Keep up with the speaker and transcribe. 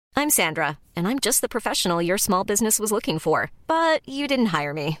I'm Sandra, and I'm just the professional your small business was looking for. But you didn't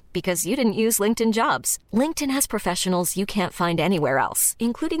hire me because you didn't use LinkedIn Jobs. LinkedIn has professionals you can't find anywhere else,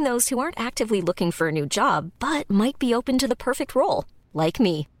 including those who aren't actively looking for a new job, but might be open to the perfect role, like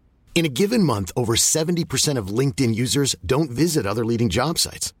me. In a given month, over 70% of LinkedIn users don't visit other leading job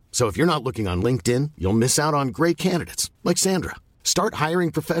sites. So if you're not looking on LinkedIn, you'll miss out on great candidates like Sandra. Start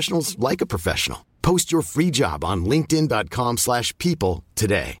hiring professionals like a professional. Post your free job on linkedin.com/people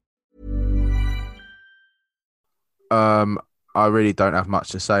today. I really don't have much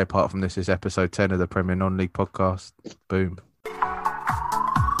to say apart from this is episode 10 of the Premier Non-League podcast. Boom.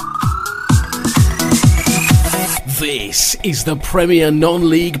 This is the Premier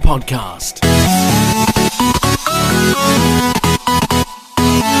Non-League podcast.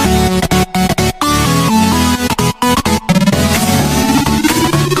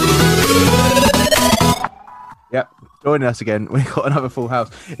 Yep, joining us again. We've got another full house.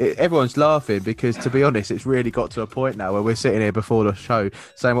 Everyone's laughing because, to be honest, it's really got to a point now where we're sitting here before the show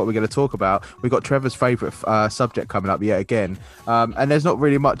saying what we're going to talk about. We've got Trevor's favourite subject coming up yet again, and there's not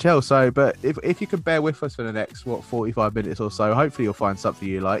really much else. But if you can bear with us for the next 45 minutes or so, hopefully you'll find something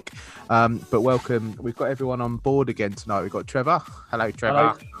you like. But welcome. We've got everyone on board again tonight. We've got Trevor. Hello,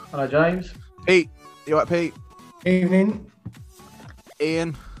 Trevor. Hello, James. Pete. You all right, Pete? Evening.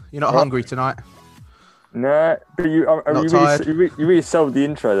 Ian. You're not hungry tonight? No, but you really sold the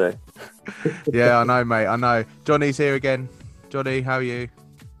intro though. Yeah, I know, mate. I know. Johnny's here again. Johnny, how are you?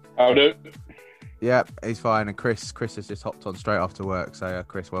 How do? Yeah, he's fine. And Chris has just hopped on straight after work. So,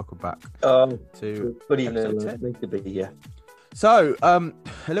 Chris, welcome back. Good evening. Nice to be here. So, a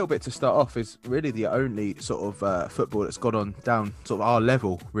little bit to start off is really the only sort of football that's gone on down sort of our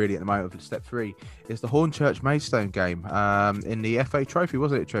level, really, at the moment of step 3, is the Hornchurch Maidstone game in the FA Trophy,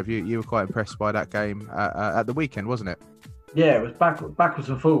 wasn't it, Trev? You were quite impressed by that game at the weekend, wasn't it? Yeah, it was backwards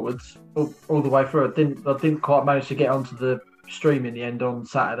and forwards all the way through. I didn't quite manage to get onto the stream in the end on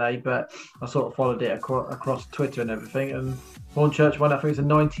Saturday, but I sort of followed it across Twitter and everything. And Hornchurch won, I think it was a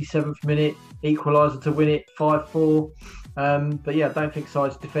 97th minute equaliser to win it 5-4. But yeah, I don't think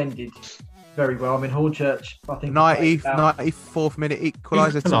sides defended very well. I mean, Hornchurch, I think 94th minute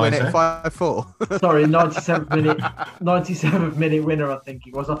equaliser to win it 5-4. Sorry, 97th minute winner, I think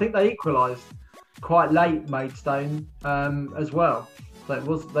it was. I think they equalised quite late, Maidstone, as well. So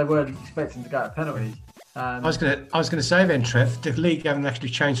they weren't expecting to go to penalties. I was going to say then, Trev, the league haven't actually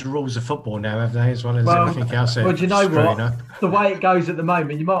changed the rules of football now, have they? As well as everything else. Well, do you know what? The way it goes at the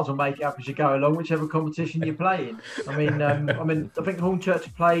moment, you might as well make it up as you go along, whichever competition you're playing. I mean, I think Hornchurch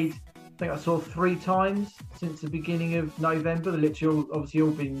have played. I think I saw 3 times since the beginning of November. They're literally obviously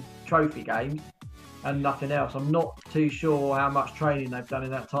all been trophy games and nothing else. I'm not too sure how much training they've done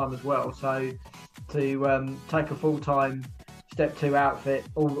in that time as well. So to take a full-time Step 2 outfit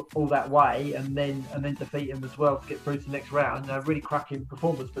all that way and then defeat him as well to get through to the next round. A really cracking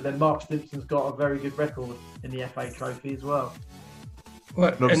performance. But then Mark Stimpson's got a very good record in the FA Trophy as well.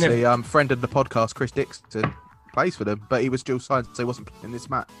 Well, obviously, friend of the podcast, Chris Dixon, plays for them, but he was dual signed, so he wasn't playing this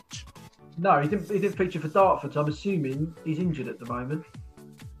match. No, he didn't feature for Dartford, so I'm assuming he's injured at the moment,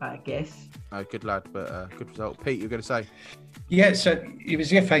 I guess. Oh, good lad, but good result. Pete, you were going to say? Yeah, so it was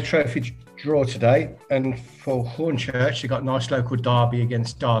the FA Trophy draw today, and for Hornchurch, they got a nice local derby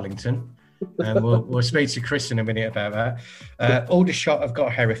against Darlington. And we'll speak to Chris in a minute about that. Aldershot have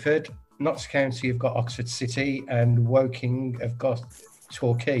got Hereford, Notts County have got Oxford City, and Woking have got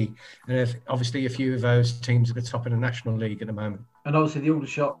Torquay. And obviously a few of those teams are at the top of the National League at the moment. And obviously the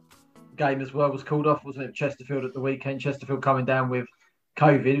Aldershot game as well was called off, wasn't it? Chesterfield at the weekend. Chesterfield coming down with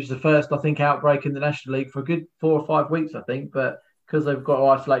COVID. It was the first, I think, outbreak in the National League for a good 4 or 5 weeks, I think. But because they've got to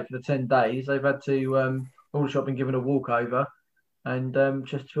isolate for the 10 days, they've had to, Aldershot been given a walkover. And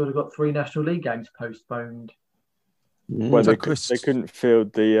Chesterfield have got 3 National League games postponed. Well, they couldn't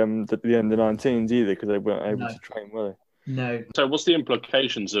field the under-19s either because they weren't able to train, were they? No. So what's the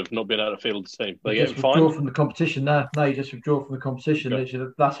implications of not being able to field the team? They just get withdraw fined from the competition. No, you just withdraw from the competition. Okay.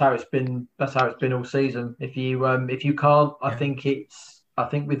 Literally, that's how it's been all season. If you can't, I think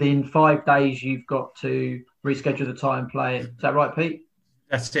within 5 days you've got to reschedule the time play it. Is that right, Pete?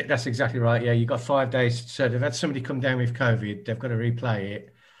 That's it. That's exactly right. Yeah, you've got 5 days. So they've had somebody come down with COVID. They've got to replay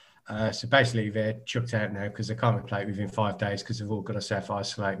it. So basically, they're chucked out now because they can't replay it within 5 days because they've all got to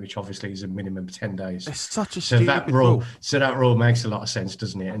self-isolate, which obviously is a minimum of 10 days. It's such a stupid rule. So that rule makes a lot of sense,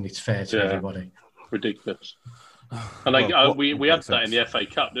 doesn't it? And it's fair to everybody. Ridiculous. And we had that in the FA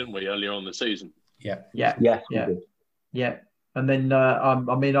Cup, didn't we, earlier on the season? Yeah. And then,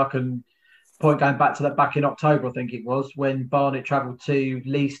 I can point going back to that back in October, I think it was, when Barnet travelled to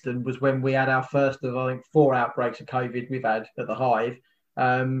Leiston was when we had our first of, I think, 4 outbreaks of COVID we've had at the Hive.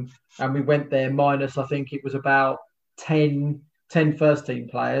 and we went there minus, I think it was about 10 first-team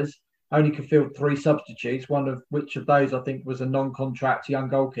players, only could field 3 substitutes, one of which of those I think was a non-contract young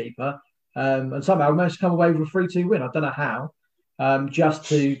goalkeeper, and somehow we managed to come away with a 3-2 win. I don't know how, just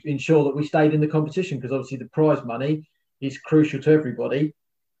to ensure that we stayed in the competition, because obviously the prize money is crucial to everybody.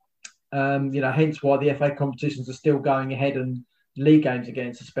 Hence why the FA competitions are still going ahead and league games are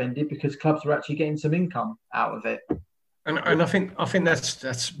getting suspended, because clubs are actually getting some income out of it. And I think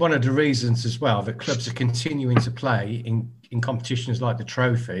that's one of the reasons as well that clubs are continuing to play in competitions like the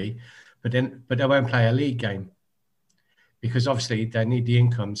Trophy, but they won't play a league game, because obviously they need the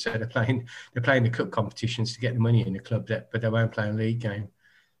income. So they're playing the cup competitions to get the money in the club, but they won't play a league game.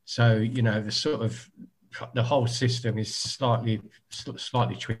 So the whole system is slightly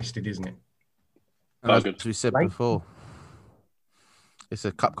twisted, isn't it? As we said before, it's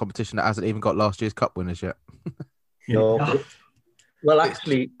a cup competition that hasn't even got last year's cup winners yet. No. Well,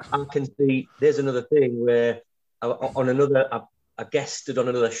 actually, I can see there's another thing where I guested on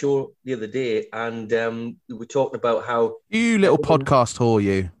another show the other day, and we were talking about how you little podcast whore,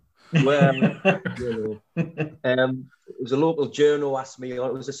 you. Well, it was a local journal asked me. It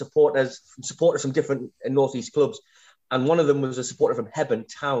was supporters from different Northeast clubs, and one of them was a supporter from Hebburn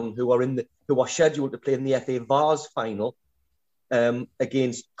Town who are scheduled to play in the FA Vars final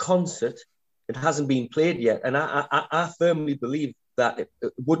against Concert. It hasn't been played yet, and I firmly believe that it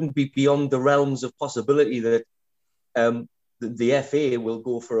wouldn't be beyond the realms of possibility that the FA will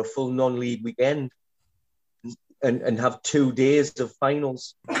go for a full non-league weekend and have 2 days of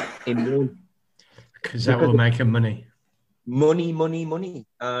finals in one. Because that will make them money. Money.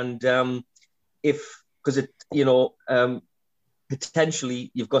 And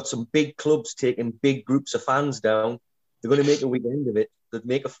potentially you've got some big clubs taking big groups of fans down. They're going to make a weekend of it.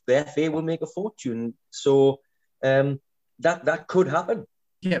 The FA will make a fortune. So that could happen.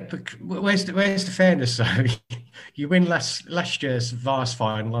 Yeah, but where's the fairness though? You win last year's Vars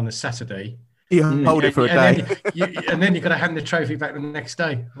final on a Saturday. You hold it for a day. And then you've got to hand the trophy back the next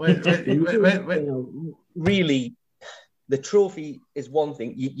day. Really, the trophy is one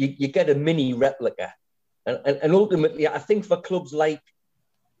thing. You get a mini replica. And ultimately, I think for clubs like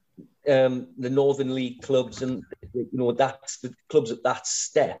the Northern League clubs and that's the clubs at that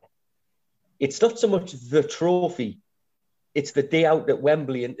step, it's not so much the trophy, it's the day out at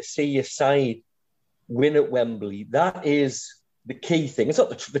Wembley and to see your side win at Wembley. That is the key thing. It's not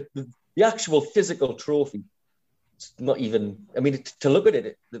the actual physical trophy. It's not even, I mean, to look at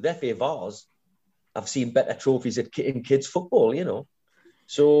it, the FA Vars, I've seen better trophies in kids football,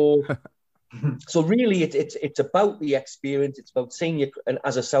 So really, it's about the experience. It's about seeing you, and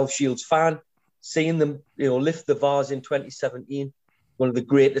as a South Shields fan, seeing them, lift the Vars in 2017. One of the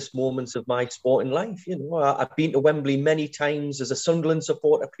greatest moments of my sporting life. I've been to Wembley many times as a Sunderland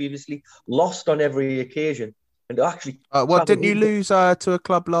supporter previously, lost on every occasion. And actually, didn't you lose to a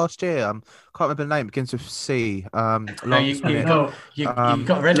club last year? Can't remember the name. It begins with C. You got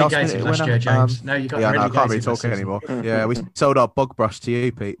relegated last year, James. I can't really talk anymore. Yeah, we sold our bog brush to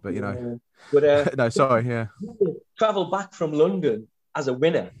you, Pete. But no, sorry. Yeah, travel back from London as a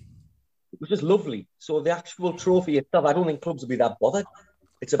winner. It was just lovely. So the actual trophy itself, I don't think clubs will be that bothered.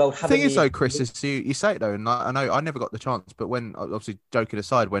 It's about having... The thing is, though, Chris, is you say it, though, and I know I never got the chance, but when, obviously, joking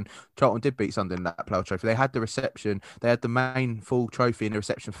aside, when Charlton did beat Sunderland in that playoff trophy, they had the reception, they had the main full trophy in the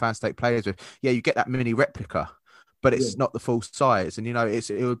reception for fan state players with, you get that mini replica, but it's not the full size. And,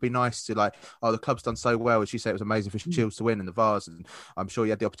 it would be nice to, the club's done so well, as you say, it was amazing for Shields to win in the Vars, and I'm sure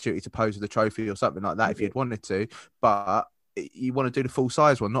you had the opportunity to pose with the trophy or something like that if you'd wanted to, but... you want to do the full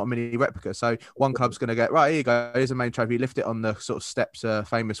size one, not a mini replica. So one club's going to get, right, here you go, here's a main trophy, lift it on the sort of steps,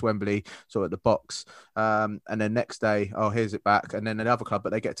 famous Wembley, sort of at the box. And then next day, here's it back. And then another club, but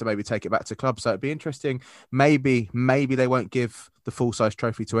they get to maybe take it back to club. So it'd be interesting. Maybe they won't give the full size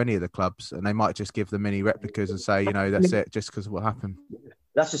trophy to any of the clubs, and they might just give the mini replicas and say, that's it, just because of what happened.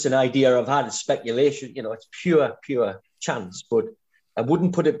 That's just an idea I've had, speculation. It's pure chance, but I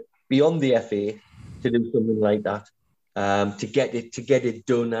wouldn't put it beyond the FA to do something like that. To get it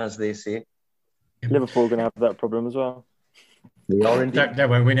done, as they say. Liverpool are going to have that problem as well. They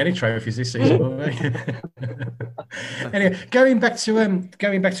won't win any trophies this season, will they? Anyway, going back to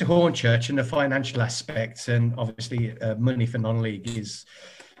Hornchurch and the financial aspects, and obviously money for non-league is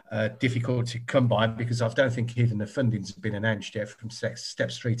difficult to come by, because I don't think even the funding's been announced yet from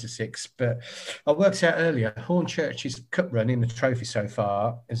steps 3 to 6. But I worked out earlier, Hornchurch's cup run in the trophy so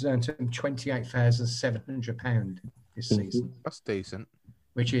far has earned them £28,700 this season. That's decent.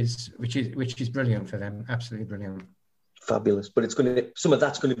 Which is brilliant for them. Absolutely brilliant. Fabulous. But some of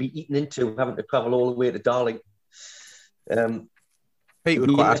that's going to be eaten into having to travel all the way to Darling. Pete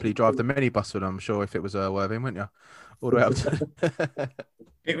would quite happily drive the minibus with them, I'm sure, if it was Worthing, wouldn't you? All the way up to...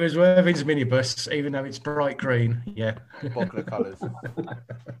 It was Worthing's minibus, even though it's bright green. Yeah. Bogler colours.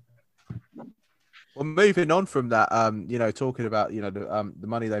 Well, moving on from that, talking about, the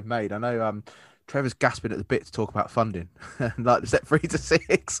money they've made, I know Trevor's gasping at the bit to talk about funding, like step 3 to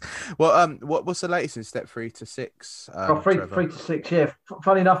 6. Well, what's the latest in step 3 to 6? Three to six, yeah.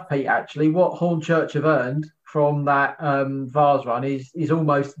 Funny enough, Pete, actually, what Hornchurch have earned from that Vars run is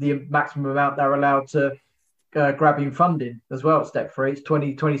almost the maximum amount they're allowed to grab in funding as well at step 3. It's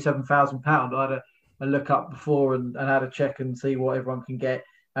 £27,000. I had a look up before and had a check and see what everyone can get.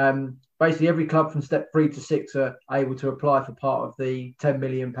 Basically, every club from step 3 to 6 are able to apply for part of the £10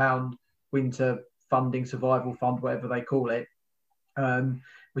 million winter funding survival fund, whatever they call it,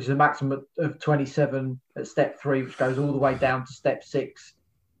 which is a maximum of 27 at step 3, which goes all the way down to step 6,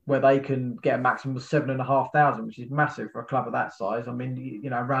 where they can get a maximum of 7,500, which is massive for a club of that size. I mean,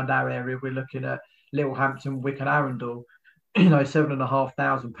 around our area, we're looking at Littlehampton, Wick and Arundel.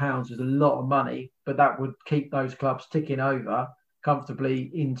 £7,500 is a lot of money, but that would keep those clubs ticking over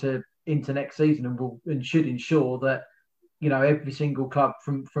comfortably into next season, and should ensure that every single club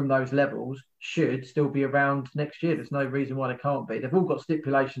from those levels should still be around next year. There's no reason why they can't be. They've all got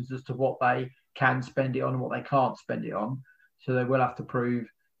stipulations as to what they can spend it on and what they can't spend it on, so they will have to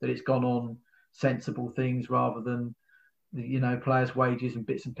prove that it's gone on sensible things rather than players' wages and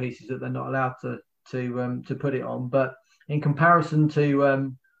bits and pieces that they're not allowed to put it on. But in comparison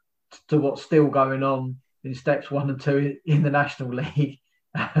to what's still going on in steps 1 and 2 in the National League,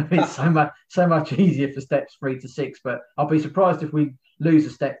 it's so much easier for steps 3 to 6. But I'll be surprised if we lose a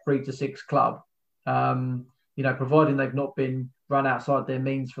step 3 to 6 club, providing they've not been run outside their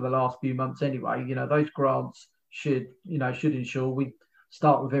means for the last few months anyway. Those grants should ensure we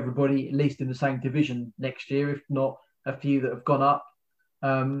start with everybody at least in the same division next year, if not a few that have gone up,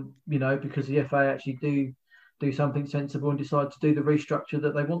 because the FA actually do something sensible and decide to do the restructure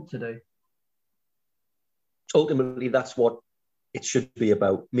that they want to do. Ultimately, that's what it should be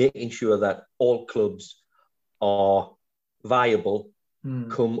about, making sure that all clubs are viable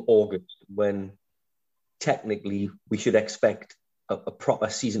come August, when technically we should expect a proper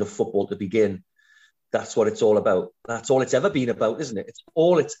season of football to begin. That's what it's all about. That's all it's ever been about, isn't it? It's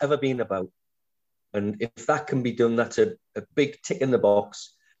all it's ever been about. And if that can be done, that's a big tick in the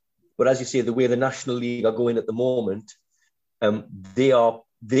box. But as you say, the way the National League are going at the moment, they are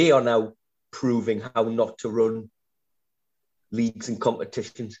now proving how not to run leagues and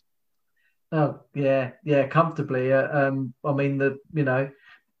competitions. Oh yeah, comfortably. I mean,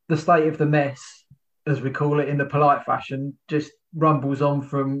 the state of the mess, as we call it in the polite fashion, just rumbles on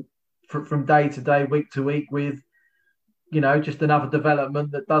from day to day, week to week, with just another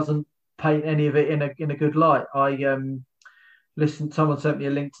development that doesn't paint any of it in a good light. Someone sent me a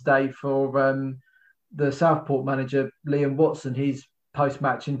link today for the Southport manager Liam Watson, his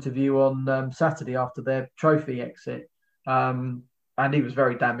post-match interview on Saturday after their trophy exit. And he was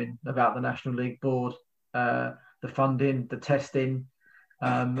very damning about the National League board, the funding, the testing.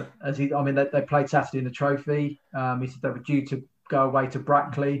 They played Saturday in the trophy. He said they were due to go away to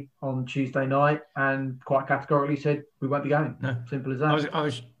Brackley on Tuesday night, and quite categorically said we won't be going. No, simple as that. I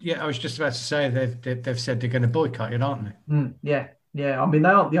was just about to say they've said they're going to boycott it, aren't they? Yeah. I mean, they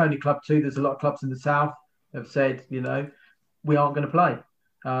aren't the only club too. There's a lot of clubs in the south that have said, we aren't going to play.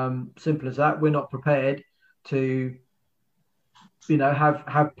 Simple as that. We're not prepared to,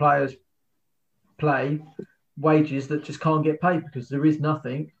 have players play wages that just can't get paid, because there is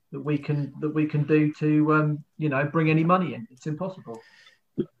nothing that we can do to bring any money in. It's impossible.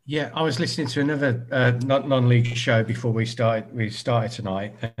 Yeah, I was listening to another non-league show before we started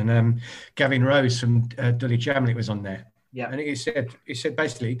tonight, and Gavin Rose from Dudley Jamlett was on there. Yeah, and he said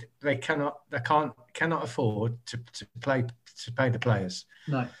basically they cannot afford to pay the players.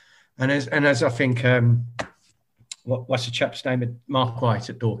 No, and as I think. What's the chap's name? Mark White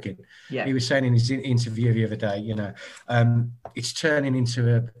at Dorking. Yeah. He was saying in his interview the other day, it's turning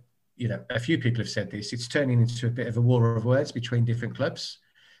into a few people have said this, it's turning into a bit of a war of words between different clubs,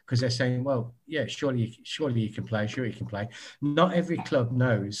 because they're saying, well, yeah, surely you can play. Not every club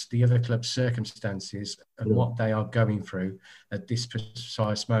knows the other club's circumstances and what they are going through at this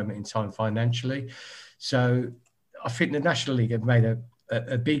precise moment in time financially. So I think the National League have made a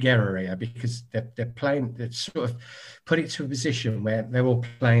big error here, because they're sort of put it to a position where they're all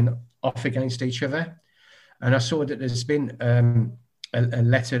playing off against each other. And I saw that there's been a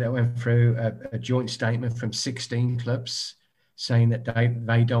letter that went through, a joint statement from 16 clubs saying that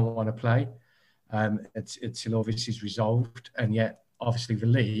they don't want to play until all this is resolved. And yet, obviously, the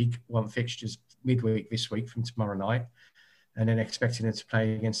league want fixtures midweek this week from tomorrow night. and then expecting them to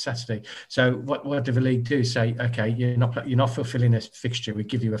play against Saturday. So what do the league do? Say, okay, you're not fulfilling a fixture. We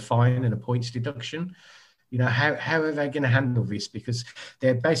give you a fine and a points deduction. You know, how are they going to handle this? Because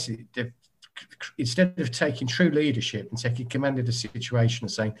they're instead of taking true leadership and taking command of the situation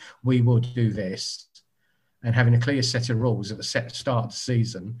and saying, we will do this, and having a clear set of rules at the start of the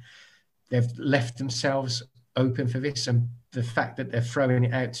season, they've left themselves open for this. And the fact that they're throwing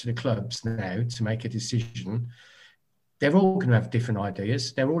it out to the clubs now to make a decision, they're all going to have different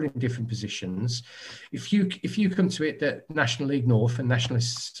ideas. They're all in different positions. If you come to it that National League North and National League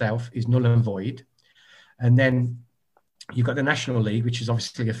South is null and void, and then you've got the National League, which is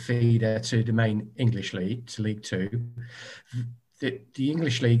obviously a feeder to the main English League, to League Two. The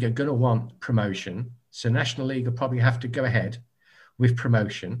English League are going to want promotion. So National League will probably have to go ahead with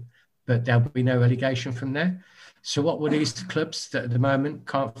promotion, but there'll be no relegation from there. So what will these clubs that at the moment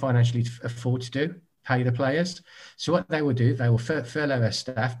can't financially afford to do? Pay the players. So what they will do, they will furlough their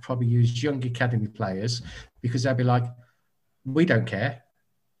staff, probably use young academy players, because they'll be like, we don't care.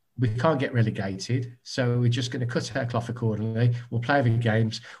 We can't get relegated, so we're just going to cut our cloth accordingly. We'll play the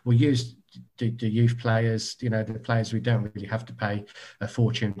games. We'll use the youth players, you know, the players we don't really have to pay a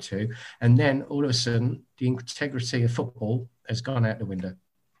fortune to. And then all of a sudden, the integrity of football has gone out the window.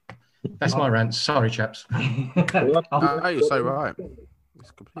 That's my rant. Sorry, chaps. You're so right.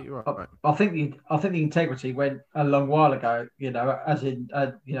 It's completely right. I think the integrity went a long while ago. You know, as in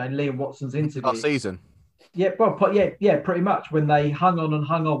Liam Watson's interview last season. Yeah, well, pretty much when they hung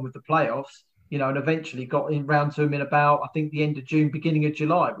on with the playoffs, you know, and eventually got round to them in about, I think, the end of June, beginning of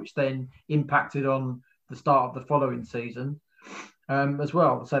July, which then impacted on the start of the following season as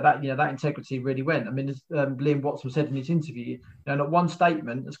well. So that, you know, that integrity really went. I mean, as Liam Watson said in his interview, not one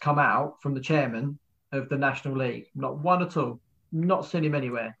statement has come out from the chairman of the National League, not one at all, not seen him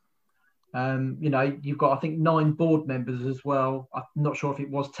anywhere. You know, you've got, I think, 9 board members as well. I'm not sure if it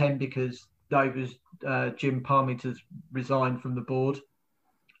was 10 because Dover's Jim Parminter's resigned from the board.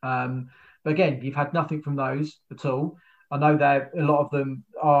 But again, you've had nothing from those at all. I know that a lot of them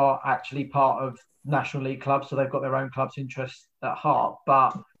are actually part of National League clubs, so they've got their own club's interests at heart.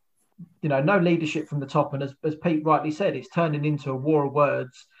 But, you know, no leadership from the top. And as Pete rightly said, it's turning into a war of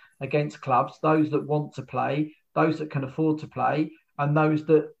words against clubs, those that want to play, those that can afford to play, and those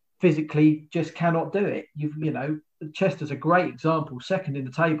that physically just cannot do it. You know, Chester's a great example, second in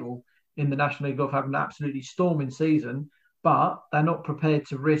the table in the National League of having an absolutely storming season, but they're not prepared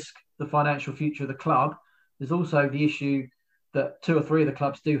to risk the financial future of the club. There's also the issue that 2 or 3 of the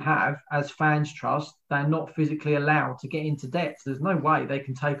clubs do have, as fans trust, they're not physically allowed to get into debt. So there's no way they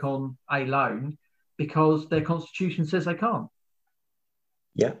can take on a loan because their constitution says they can't.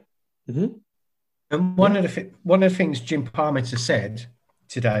 Yeah. Mm-hmm. And one of the things Jim Parminter said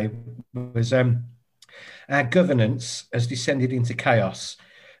today was our governance has descended into chaos,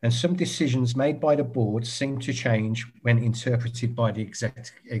 and some decisions made by the board seem to change when interpreted by the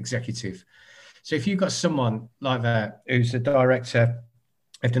executive. So if you've got someone like that who's the director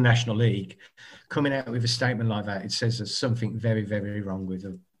of the National League coming out with a statement like that, it says there's something very, very wrong with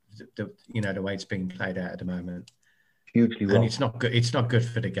the way it's being played out at the moment. Hugely wrong. And it's not good. It's not good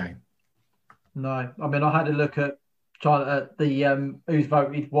for the game. No, I mean, I had a look at the who's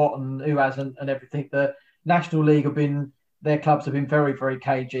voted what and who hasn't and everything. The National League their clubs have been very, very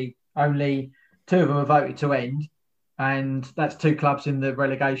cagey. Only 2 of them have voted to end, and that's 2 clubs in the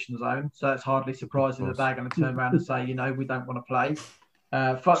relegation zone. So it's hardly surprising that they're going to turn around and say, you know, we don't want to play.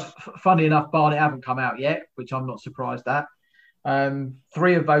 Funny enough, Barnet haven't come out yet, which I'm not surprised at.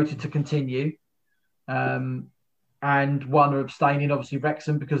 3 have voted to continue, and 1 are abstaining, obviously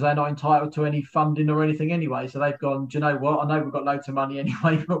Wrexham, because they're not entitled to any funding or anything anyway. So they've gone, do you know what? I know we've got loads of money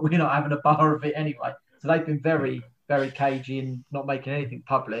anyway, but we're not having a bar of it anyway. So they've been very, very cagey and not making anything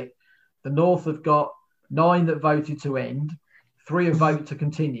public. The North have got 9 that voted to end, 3 have voted to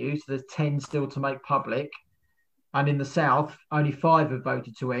continue, so there's 10 still to make public. And in the South, only 5 have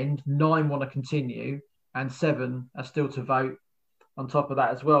voted to end, 9 want to continue, and 7 are still to vote on top of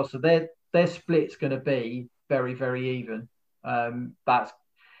that as well. So their split's going to be very, very even. That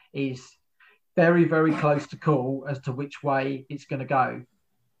is very, very close to call as to which way it's going to go.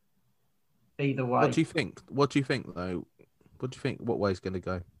 Either way. What do you think? Though? What do you think? What way it's going to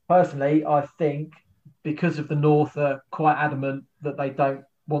go? Personally, I think because of the North are quite adamant that they don't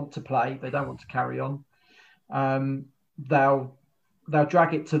want to play, they don't want to carry on. They'll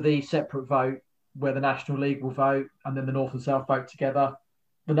drag it to the separate vote where the National League will vote, and then the North and South vote together.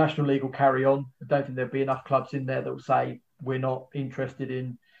 The National League will carry on. I don't think there'll be enough clubs in there that will say we're not interested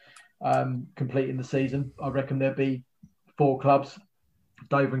in completing the season. I reckon there'll be 4 clubs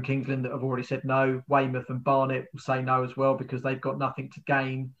Dover and Kingsland that have already said no. Weymouth and Barnet will say no as well because they've got nothing to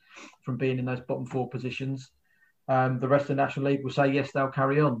gain from being in those bottom 4 positions. The rest of the National League will say yes, they'll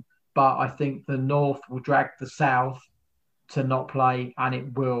carry on. But I think the North will drag the South to not play, and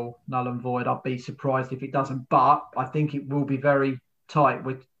it will null and void. I'd be surprised if it doesn't, but I think it will be very tight.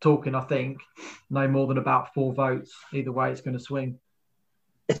 We're talking, I think, no more than about 4 votes. Either way, it's going to swing.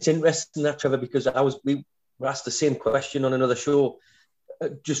 It's interesting that, Trevor, because we were asked the same question on another show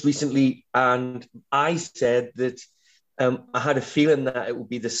just recently, and I said that I had a feeling that it would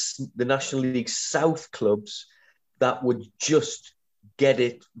be the National League South clubs that would just get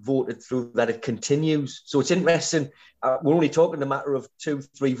it voted through, that it continues. So it's interesting. We're only talking a matter of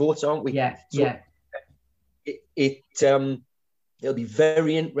 2-3 votes, aren't we? Yeah, so it'll be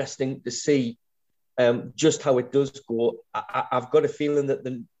very interesting to see just how it does go. I've got a feeling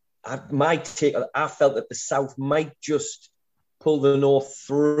that I felt that the South might just pull the North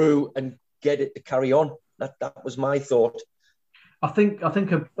through and get it to carry on. That was my thought. I think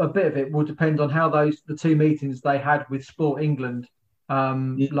a bit of it will depend on how the 2 meetings they had with Sport England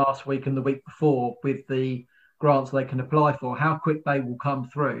last week and the week before with the grants they can apply for, how quick they will come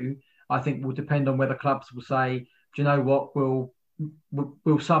through. I think will depend on whether clubs will say, do you know what,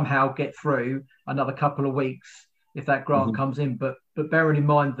 we'll somehow get through another couple of weeks if that grant comes in. But bearing in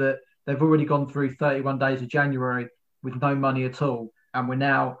mind that they've already gone through 31 days of January with no money at all, and we're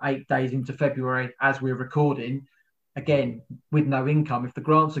now 8 days into February as we're recording, again, with no income. If the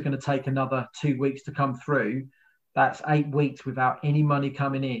grants are going to take another 2 weeks to come through, that's 8 weeks without any money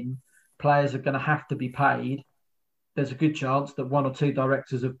coming in. Players are going to have to be paid. There's a good chance that 1 or 2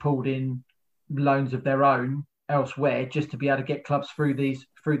 directors have pulled in loans of their own elsewhere just to be able to get clubs through these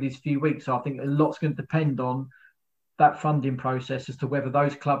few weeks. So I think a lot's going to depend on that funding process as to whether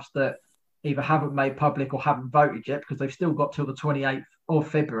those clubs that either haven't made public or haven't voted yet, because they've still got till the 28th of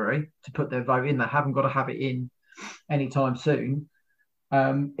February to put their vote in. They haven't got to have it in anytime soon.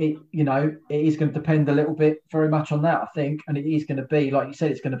 It is going to depend a little bit very much on that, I think. And it is going to be, like you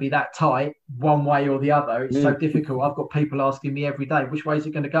said, it's going to be that tight one way or the other. It's so difficult. I've got people asking me every day, which way is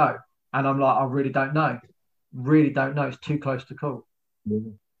it going to go? And I'm like, I really don't know. Really don't know. It's too close to call. It's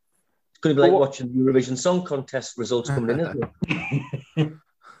going to be like watching the Eurovision Song Contest results coming in, isn't it?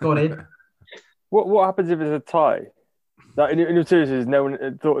 Go on in. What happens if it's a tie? Like in your seriousness, no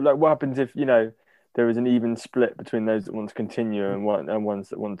one thought. Like, what happens if there is an even split between those that want to continue and ones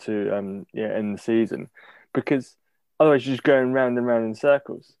that want to end the season? Because otherwise, you're just going round and round in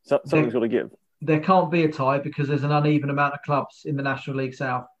circles. Something's got to give. There can't be a tie because there's an uneven amount of clubs in the National League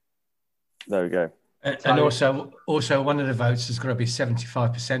South. There we go. And also one of the votes has got to be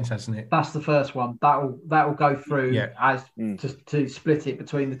 75%, hasn't it? That's the first one. That will go through as to split it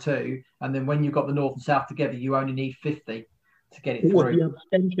between the 2, and then when you've got the North and South together, you only need 50 to get it through. Would the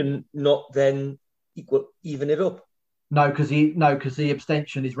abstention not then even it up? No, because the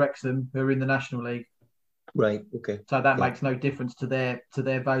abstention is Wrexham, who are in the National League. Right. Okay. So that makes no difference to their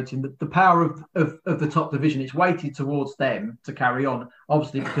voting. The power of the top division, it's weighted towards them to carry on,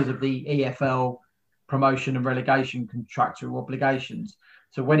 obviously because of the EFL promotion and relegation contractual obligations.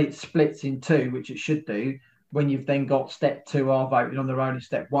 So when it splits in 2, which it should do, when you've then got step 2 are voting on their own and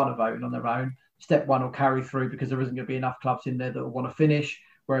step 1 are voting on their own, step 1 will carry through because there isn't going to be enough clubs in there that will want to finish,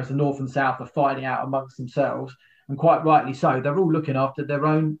 whereas the North and South are fighting out amongst themselves. And quite rightly so, they're all looking after their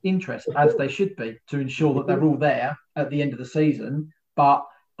own interests, as they should be, to ensure that they're all there at the end of the season. But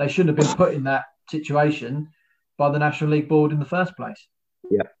they shouldn't have been put in that situation by the National League Board in the first place.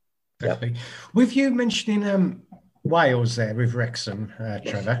 Yeah. Definitely. With you mentioning Wales there with Wrexham,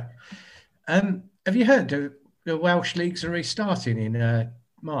 Trevor, have you heard the Welsh leagues are restarting in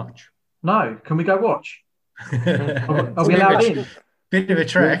March? No. Can we go watch? Are we allowed in? Bit of a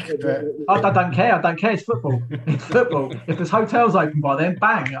trek, but I don't care. I don't care. It's football. It's football. If there's hotels open by then,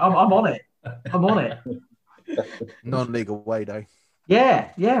 bang! I'm on it. I'm on it. Non-league away day.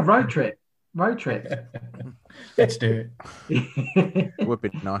 Yeah. Road trip. Let's do it. Would be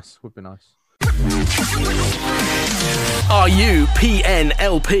nice. Are you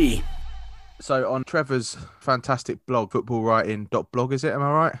PNLP? So on Trevor's fantastic blog, footballwriting.blog, is it? Am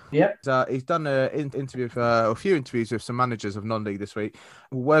I right? Yep. He's done a few interviews with some managers of non-league this week.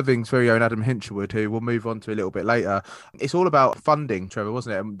 Worthing's very own Adam Hinchelwood, who we'll move on to a little bit later. It's all about funding, Trevor,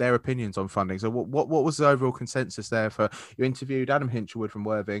 wasn't it? And their opinions on funding. So what was the overall consensus there? You interviewed Adam Hinchelwood from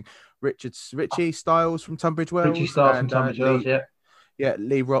Worthing, Richie Stiles from Tunbridge Wells. Richie Stiles from Tunbridge Wells, yeah. Yeah,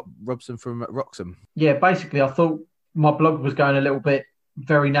 Lee Robson from Wroxham. Yeah, basically I thought my blog was going a little bit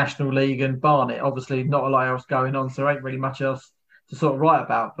very National League and Barnet. Obviously not a lot else going on, so there ain't really much else to sort of write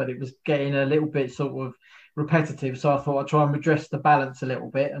about, but it was getting a little bit sort of repetitive. So I thought I'd try and redress the balance a little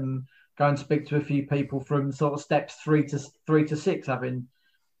bit and go and speak to a few people from sort of steps 3 to 6, having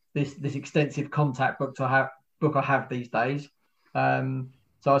this extensive contact book I have these days. So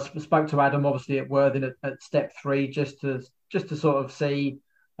I spoke to Adam, obviously at Worthing at step 3, just to sort of see,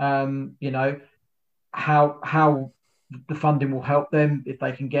 how the funding will help them if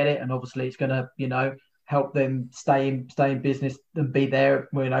they can get it, and obviously it's going to, help them stay in business and be there.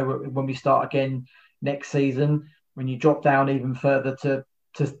 When we start again next season, when you drop down even further to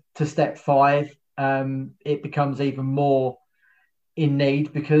step 5, it becomes even more in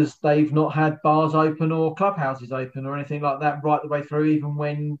need, because they've not had bars open or clubhouses open or anything like that right the way through, even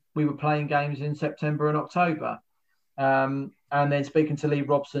when we were playing games in September and October. And then speaking to Lee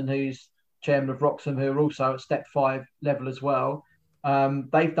Robson, who's chairman of Wroxham, who are also at step 5 level as well,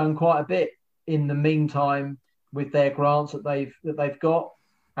 they've done quite a bit in the meantime with their grants that they've got,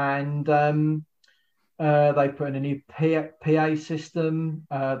 and they put in a new PA system.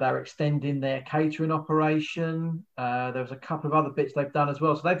 They're extending their catering operation. There was a couple of other bits they've done as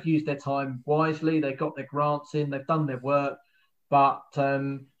well. So they've used their time wisely. They've got their grants in. They've done their work. But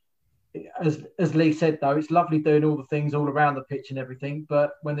as Lee said, though, it's lovely doing all the things all around the pitch and everything.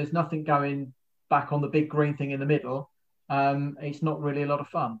 But when there's nothing going back on the big green thing in the middle, it's not really a lot of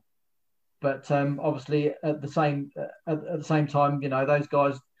fun. But obviously, at the same time, those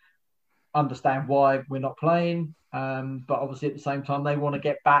guys understand why we're not playing, but obviously at the same time they want to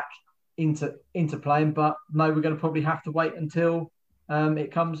get back into playing. But no, we're going to probably have to wait until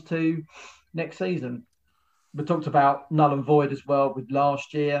it comes to next season. We talked about null and void as well with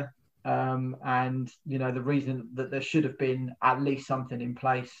last year, and the reason that there should have been at least something in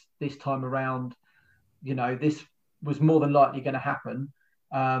place this time around. This was more than likely going to happen,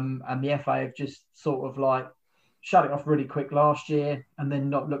 and the FA have just sort of like shut it off really quick last year, and then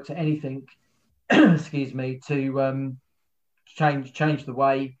not looked at anything, excuse me, to change the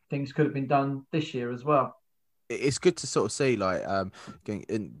way things could have been done this year as well. It's good to sort of see, like,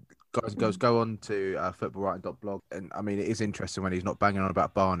 guys go on to footballwriting.blog, and I mean, it is interesting when he's not banging on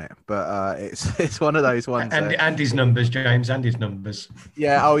about Barnet, but it's one of those ones. And his numbers, James, and his numbers.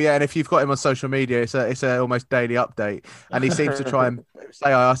 Yeah, and if you've got him on social media, it's a almost daily update, and he seems to try and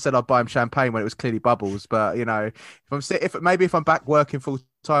say, I said I'd buy him champagne when it was clearly bubbles, but if I'm back working full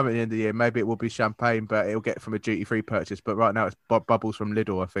time at the end of the year, maybe it will be champagne, but it'll get from a duty-free purchase. But right now it's bubbles from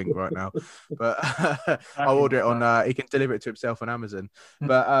Lidl, I think, right now. But I'll order it on. He can deliver it to himself on Amazon.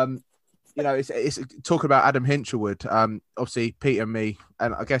 But it's talking about Adam Hinshelwood. Obviously, Peter and me,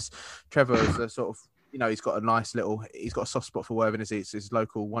 and I guess Trevor is a sort of. He's got a soft spot for Worthing. It's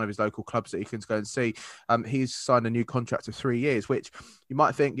one of his local clubs that he can go and see. He's signed a new contract of 3 years, which you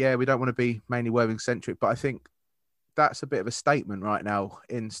might think, we don't want to be mainly Worthing centric, but I think that's a bit of a statement right now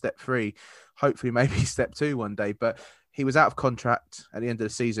in step 3. Hopefully, maybe step 2 one day. But he was out of contract at the end of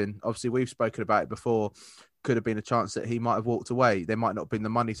the season. Obviously, we've spoken about it before. Could have been a chance that he might have walked away. There might not have been the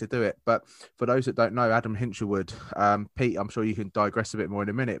money to do it. But for those that don't know, Adam Hinshelwood, Pete, I'm sure you can digress a bit more in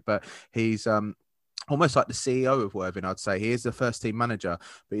a minute, but he's almost like the CEO of Worthing, I'd say. He is the first team manager,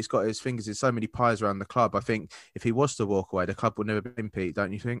 but he's got his fingers in so many pies around the club. I think if he was to walk away, the club would never have been, Pete,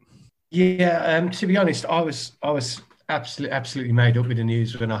 don't you think? Yeah, to be honest, I was absolutely made up with the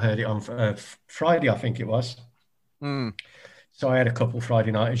news when I heard it on Friday, I think it was. So I had a couple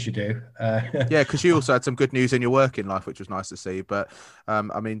Friday night, as you do. Yeah, because you also had some good news in your working life, which was nice to see. But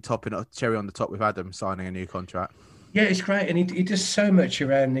topping cherry on the top with Adam signing a new contract. Yeah, it's great, and he does so much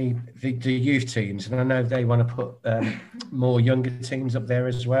around the youth teams, and I know they want to put more younger teams up there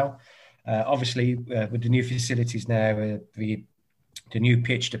as well. Obviously, with the new facilities now, the new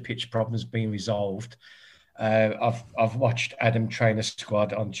pitch problems being resolved. I've watched Adam train a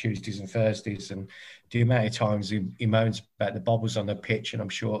squad on Tuesdays and Thursdays, and the amount of times he moans about the bobbles on the pitch, and I'm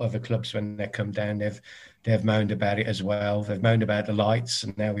sure other clubs, when they come down, they've moaned about it as well. They've moaned about the lights,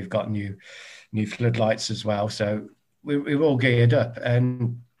 and now we've got new floodlights as well. So we're all geared up,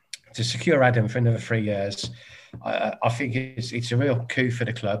 and to secure Adam for another 3 years, I think it's a real coup for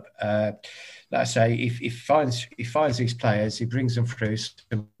the club. Like I say, if he finds these players, he brings them through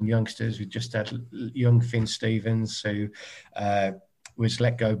some youngsters. We just had young Finn Stevens, who was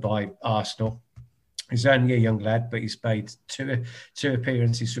let go by Arsenal. He's only a young lad, but he's made two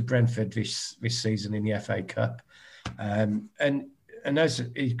appearances for Brentford this season in the FA Cup. And those,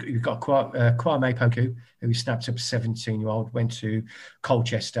 you've got Kwame Poku, who he snapped up, a 17-year-old, went to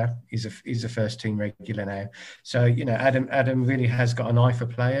Colchester. He's a first-team regular now. So, Adam really has got an eye for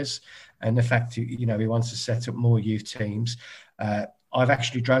players, and the fact, he wants to set up more youth teams. I've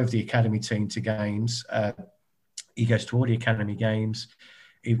actually drove the academy team to games. He goes to all the academy games.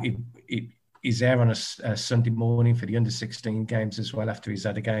 he's there on a Sunday morning for the under-16 games as well, after he's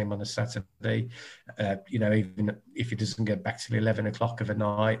had a game on a Saturday. Even if he doesn't get back till 11 o'clock of a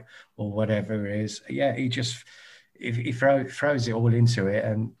night or whatever it is. Yeah, he throws it all into it.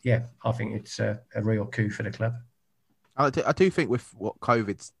 And yeah, I think it's a real coup for the club. I do think with what's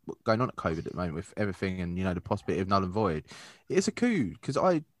going on at COVID at the moment, with everything and, the possibility of null and void, it's a coup, because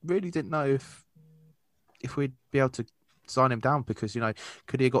I really didn't know if we'd be able to sign him down, because,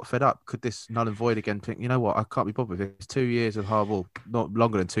 could he have got fed up? Could this null and void again think, you know what, I can't be bothered with it. It's 2 years of hard work, not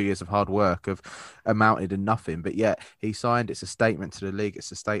longer than 2 years of hard work have amounted in nothing. But yet he signed. It's a statement to the league.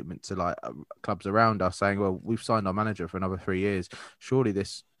 It's a statement to clubs around us saying, well, we've signed our manager for another 3 years. Surely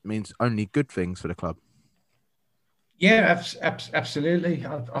this means only good things for the club. Yeah, absolutely.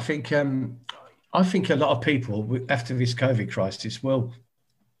 I think a lot of people after this COVID crisis,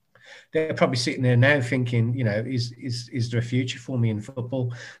 they're probably sitting there now thinking, is there a future for me in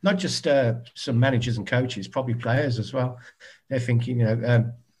football? Not just some managers and coaches, probably players as well. They're thinking,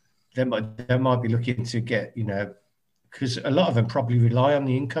 they might be looking to get, because a lot of them probably rely on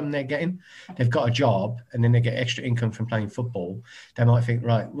the income they're getting. They've got a job and then they get extra income from playing football. They might think,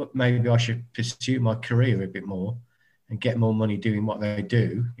 right, maybe I should pursue my career a bit more and get more money doing what they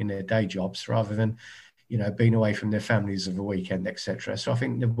do in their day jobs, rather than, being away from their families of a weekend, etc. So I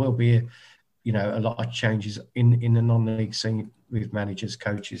think there will be, a lot of changes in the non-league scene with managers,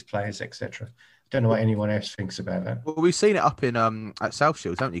 coaches, players, etc. Don't know what anyone else thinks about that. Well, we've seen it up in at South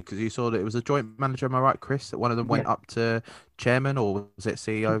Shields, haven't you? Because you saw that it was a joint manager. Am I right, Chris? That one of them went up to chairman, or was it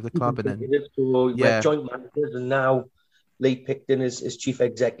CEO of the club? And then joint managers, and now Lee Picton is chief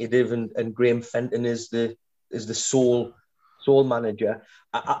executive, and Graham Fenton is the sole manager.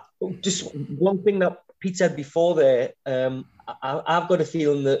 Just one thing that Pete said before there, I've got a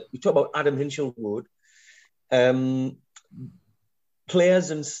feeling that you talk about Adam Hinshelwood,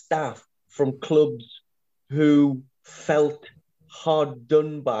 players and staff from clubs who felt hard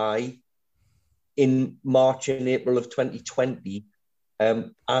done by in March and April of 2020,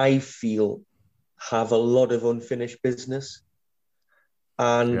 I feel have a lot of unfinished business.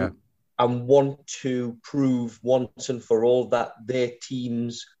 And want to prove once and for all that their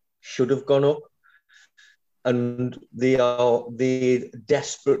teams should have gone up, and they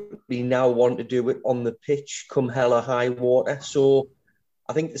desperately now want to do it on the pitch, come hell or high water. So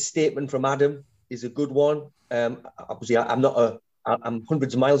I think the statement from Adam is a good one. Obviously, I'm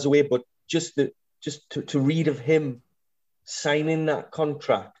hundreds of miles away, but just to read of him signing that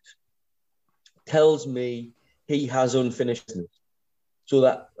contract tells me he has unfinished business. So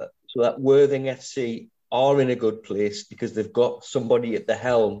that Worthing FC are in a good place because they've got somebody at the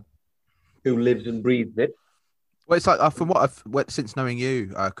helm who lives and breathes it. Well, it's like from what I've since knowing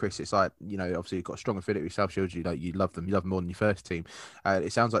you, Chris, it's like, obviously you've got a strong affinity with South Shields. You love them. You love them more than your first team.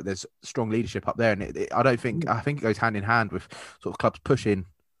 It sounds like there's strong leadership up there, and I think it goes hand in hand with sort of clubs pushing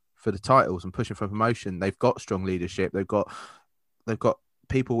for the titles and pushing for promotion. They've got strong leadership. They've got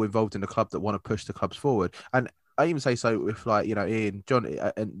people involved in the club that want to push the clubs forward. And I even say so with Ian, John,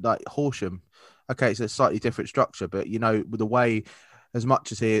 and like Horsham. Okay, it's a slightly different structure, but with the way, as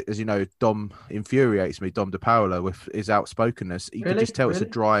much as Dom infuriates me, Dom DePaolo, with his outspokenness, you can just tell it's a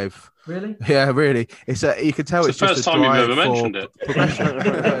drive. Really? Yeah, really. You can tell it's just a drive for progression.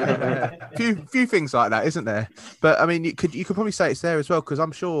 few things like that, isn't there? But I mean, you could probably say it's there as well, because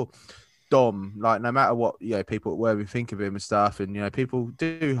I'm sure Dom, like, no matter what people where we think of him and stuff, and people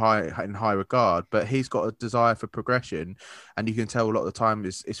do in high regard, but he's got a desire for progression, and you can tell a lot of the time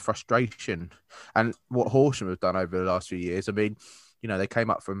is frustration. And what Horsham have done over the last few years, I mean, they came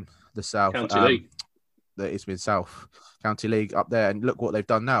up from the South County League. It's been South County League up there, and look what they've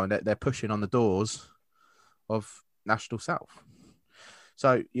done now, and they're pushing on the doors of National South.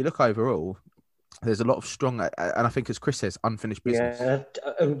 So you look overall, there's a lot of strong, and I think, as Chris says, unfinished business.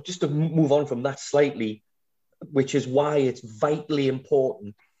 Yeah, just to move on from that slightly, which is why it's vitally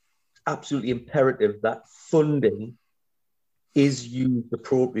important, absolutely imperative that funding is used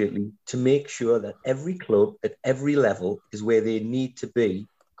appropriately to make sure that every club at every level is where they need to be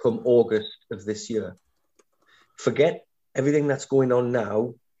come August of this year. Forget everything that's going on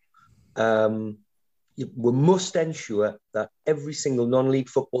now. We must ensure that every single non-league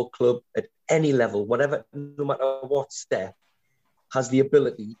football club at any level, whatever, no matter what step, has the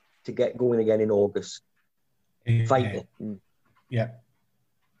ability to get going again in August. Vital. Yeah.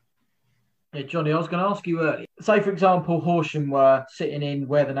 Yeah, Johnny, I was going to ask you earlier. Say, for example, Horsham were sitting in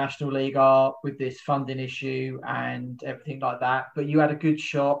where the National League are with this funding issue and everything like that, but you had a good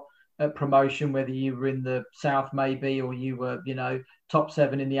shot at promotion, whether you were in the South maybe, or you were, top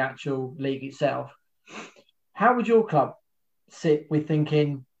 7 in the actual league itself. How would your club sit with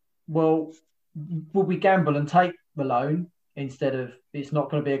thinking, well, would we gamble and take the loan instead of it's not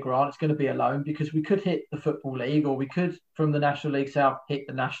going to be a grant, it's going to be a loan, because we could hit the Football League, or we could, from the National League South, hit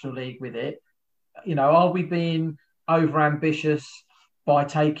the National League with it. Are we being over ambitious by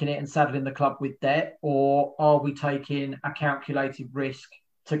taking it and saddling the club with debt, or are we taking a calculated risk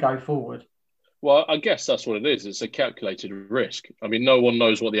to go forward? Well, I guess that's what it is. It's a calculated risk. I mean, no one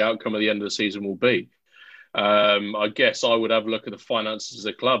knows what the outcome of the end of the season will be. I guess I would have a look at the finances of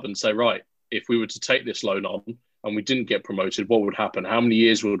the club and say, right, if we were to take this loan on and we didn't get promoted, what would happen? How many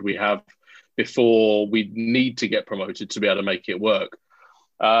years would we have before we need to get promoted to be able to make it work?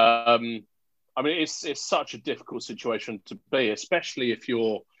 I mean, it's such a difficult situation to be, especially if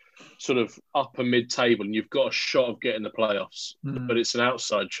you're sort of upper mid-table and you've got a shot of getting the playoffs, but it's an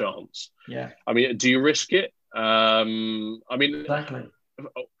outside chance. Yeah. I mean, do you risk it? I mean, exactly.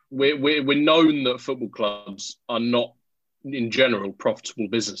 We're known that football clubs are not, in general, profitable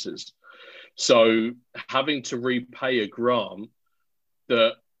businesses. So having to repay a grant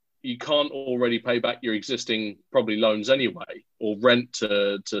that you can't already pay back your existing probably loans anyway, or rent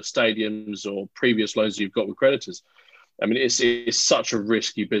to stadiums or previous loans you've got with creditors. I mean, it's such a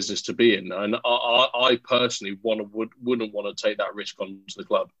risky business to be in, and I personally wouldn't want to take that risk onto the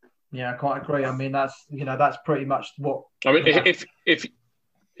club. Yeah, I quite agree. I mean, that's pretty much what. I mean,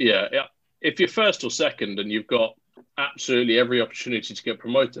 if you're first or second and you've got absolutely every opportunity to get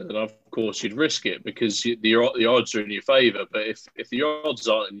promoted, then of course you'd risk it because the odds are in your favour. But if the odds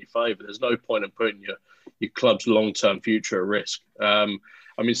aren't in your favour, there's no point in putting your club's long-term future at risk. I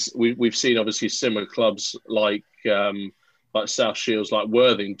mean, we've seen obviously similar clubs like South Shields, like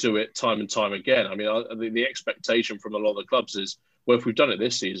Worthing, do it time and time again. I mean, I think the expectation from a lot of the clubs is, well, if we've done it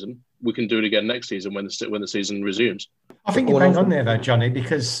this season, we can do it again next season when the season resumes. I think you're bang on there, though, Johnny,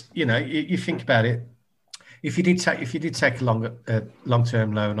 because you think about it. If you did take a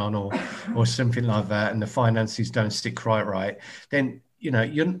long-term loan on or something like that, and the finances don't stick right, then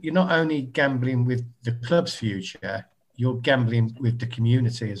you're not only gambling with the club's future, you're gambling with the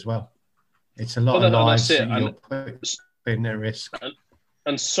community as well. It's a lot of lives that you're putting at risk.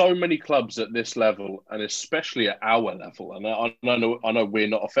 And so many clubs at this level, and especially at our level, and I know we're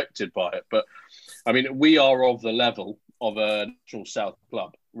not affected by it, but I mean, we are of the level of a National South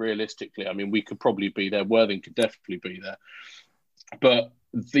club, realistically. I mean, we could probably be there. Worthing could definitely be there. But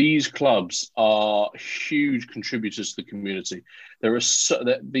these clubs are huge contributors to the community.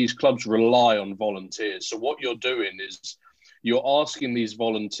 These clubs rely on volunteers. So what you're doing is you're asking these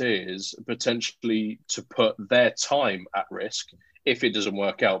volunteers potentially to put their time at risk if it doesn't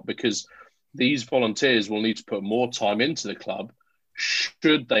work out, because these volunteers will need to put more time into the club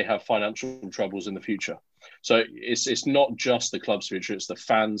should they have financial troubles in the future. So it's not just the club's future, it's the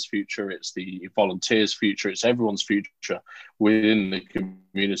fans' future, it's the volunteers' future, it's everyone's future within the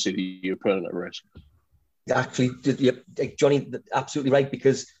community that you're putting at risk. Actually, Johnny, absolutely right,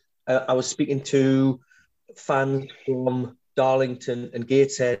 because I was speaking to fans from Darlington and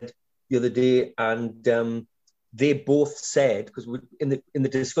Gateshead the other day, and they both said, because in the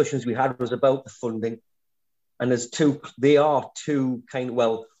discussions we had was about the funding, and they are two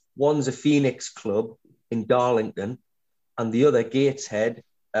one's a Phoenix club in Darlington, and the other Gateshead.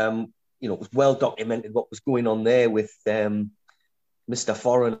 It was well documented what was going on there with Mr.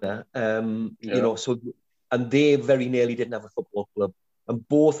 Foreigner. And they very nearly didn't have a football club. And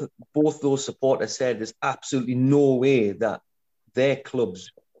both those supporters said there's absolutely no way that their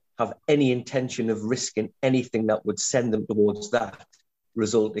clubs have any intention of risking anything that would send them towards that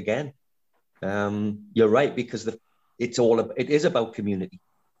result again. You're right, because it is about community.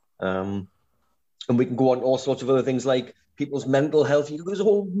 And we can go on all sorts of other things like people's mental health. There's a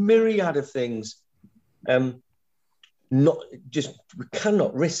whole myriad of things. We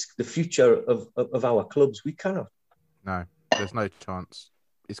cannot risk the future of our clubs. We cannot. No, there's no chance.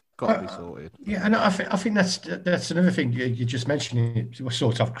 It's got to be sorted. Yeah, and I think that's another thing you just mentioned. It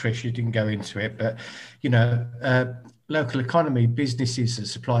sort of, Chris, you didn't go into it, but local economy, businesses that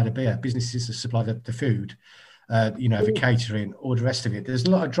supply the beer, businesses that supply the food, the catering, all the rest of it. There's a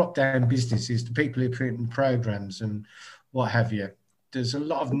lot of drop-down businesses, the people who put in programs and what have you. There's a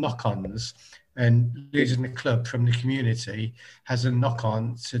lot of knock-ons, and losing the club from the community has a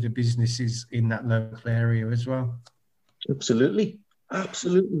knock-on to the businesses in that local area as well. Absolutely.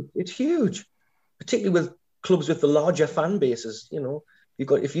 It's huge, particularly with clubs with the larger fan bases.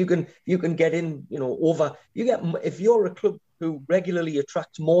 If you can get in, if you're a club who regularly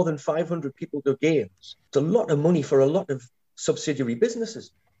attracts more than 500 people to games, it's a lot of money for a lot of subsidiary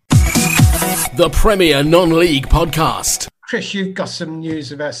businesses. The Premier Non-League Podcast. Chris, you've got some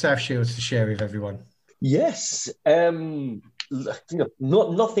news about South Shields to share with everyone. Yes.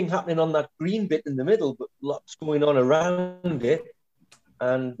 nothing happening on that green bit in the middle, but lots going on around it.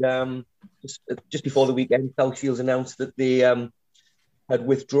 And just before the weekend, South Shields announced that they had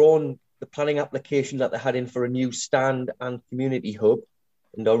withdrawn the planning application that they had in for a new stand and community hub,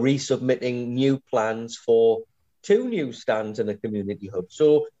 and are resubmitting new plans for 2 new stands and a community hub.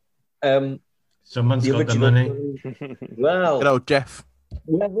 So someone's got the money. Well, good old Jeff.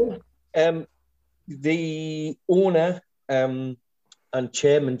 Well, the owner and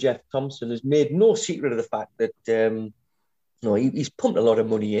chairman Jeff Thompson has made no secret of the fact that he's pumped a lot of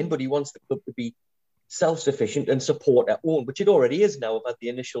money in, but he wants the club to be self-sufficient and support their own, which it already is now. About the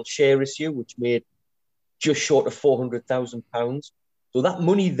initial share issue, which made just short of £400,000. So that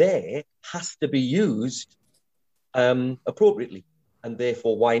money there has to be used appropriately, and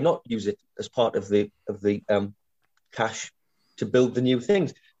therefore, why not use it as part of the cash to build the new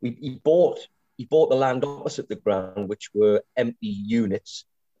things? He bought the land opposite the ground, which were empty units.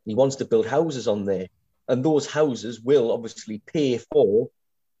 He wants to build houses on there, and those houses will obviously pay for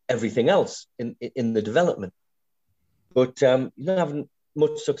everything else in the development. But you're not having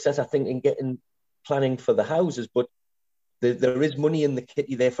much success, I think, in getting planning for the houses. But there is money in the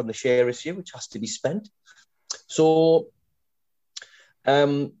kitty there from the share issue, which has to be spent. So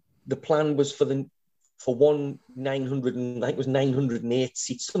the plan was for 908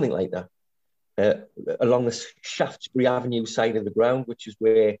 seats, something like that, along the Shaftesbury Avenue side of the ground, which is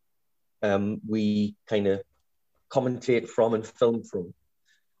where we kind of commentate from and film from.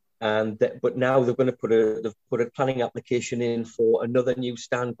 But now they're going to put a planning application in for another new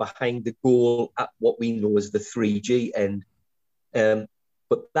stand behind the goal at what we know as the 3G end.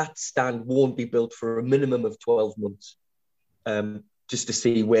 But that stand won't be built for a minimum of 12 months, just to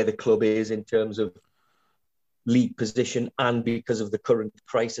see where the club is in terms of league position, and because of the current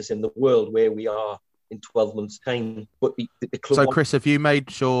crisis in the world, where we are in 12 months' time. But the club. So, Chris, have you made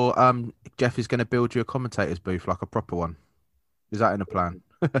sure Jeff is going to build you a commentator's booth, like a proper one? Is that in the plan?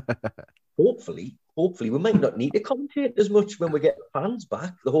 Hopefully, we might not need to commentate as much when we get fans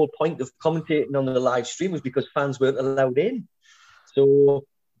back. The whole point of commentating on the live stream was because fans weren't allowed in. So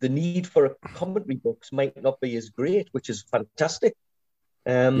the need for a commentary box might not be as great, which is fantastic.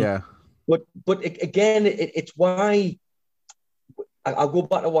 Yeah. But again, it's why I'll go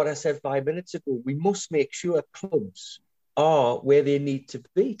back to what I said 5 minutes ago. We must make sure clubs are where they need to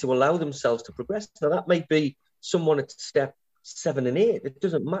be to allow themselves to progress. Now, that might be someone at step 7 and 8. It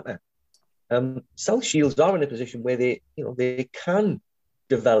doesn't matter. South Shields are in a position where they can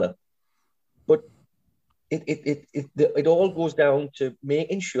develop, but it all goes down to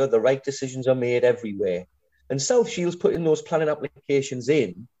making sure the right decisions are made everywhere. And South Shields putting those planning applications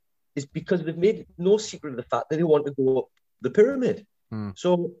in is because they've made no secret of the fact that they want to go up the pyramid.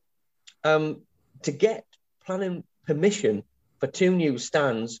 So to get planning permission for 2 new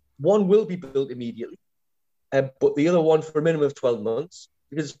stands, one will be built immediately, but the other one for a minimum of 12 months,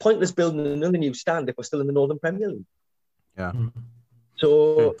 because it's pointless building another new stand if we're still in the Northern Premier League. Yeah.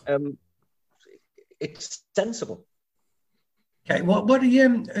 So it's sensible. Okay, what are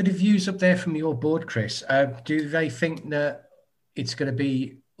the views up there from your board, Chris? Do they think that it's going to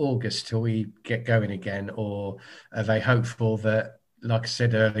be August till we get going again, or are they hopeful that, like I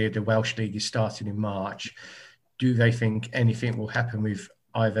said earlier, the Welsh League is starting in March? Do they think anything will happen with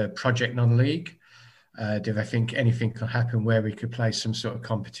either Project Non-League? Do they think anything can happen where we could play some sort of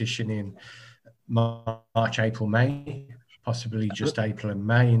competition in March, April, May, possibly just April and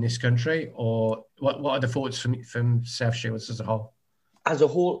May in this country? Or what are the thoughts from South Shields as a whole? As a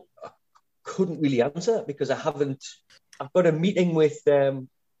whole, I couldn't really answer that because I've got a meeting with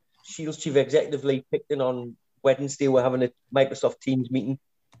Shields Chief Executive Lee Picton on Wednesday. We're having a Microsoft Teams meeting.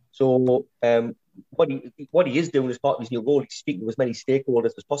 So what he is doing as part of his new role, he's speaking to as many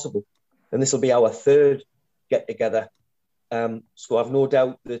stakeholders as possible. And this will be our 3rd get-together. So I've no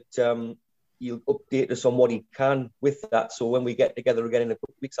doubt that he'll update us on what he can with that. So when we get together again in a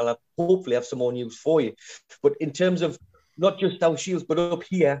couple of weeks, I'll hopefully have some more news for you. But in terms of not just South Shields, but up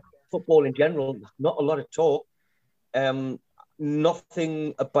here, football in general, not a lot of talk.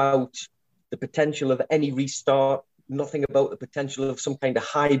 Nothing about the potential of any restart, nothing about the potential of some kind of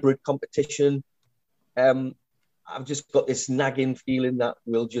hybrid competition. I've just got this nagging feeling that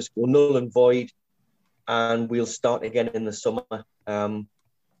we'll just go null and void and we'll start again in the summer.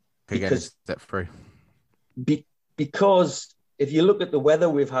 Because step 3. Because if you look at the weather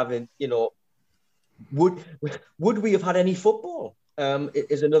we've having, would we have had any football?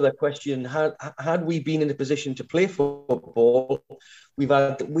 Is another question. Had we been in a position to play football, we've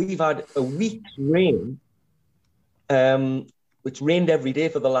had a week's rain, which rained every day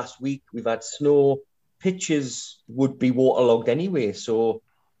for the last week. We've had snow pitches would be waterlogged anyway. So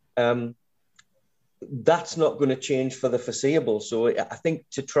that's not going to change for the foreseeable. So I think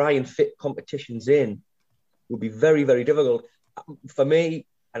to try and fit competitions in would be very, very difficult. For me,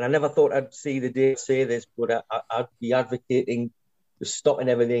 and I never thought I'd see the day say this, but I'd be advocating for stopping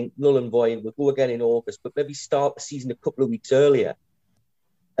everything, null and void. We'll go again in August, but maybe start the season a couple of weeks earlier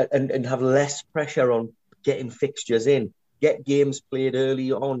and have less pressure on getting fixtures in. Get games played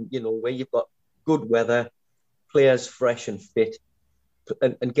early on, where you've got good weather, players fresh and fit,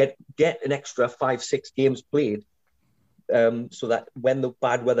 and get an extra 5-6 games played so that when the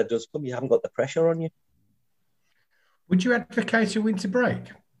bad weather does come, you haven't got the pressure on you. Would you advocate a winter break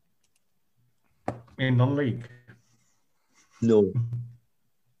in non-league? No,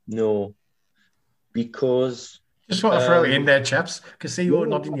 because... Just want to throw it in there, chaps. Can see you all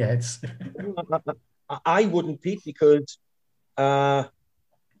nodding your heads. I wouldn't, Pete, because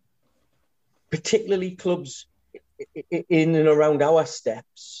particularly clubs in and around our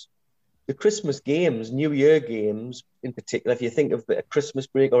steps, the Christmas games, New Year games in particular, if you think of a Christmas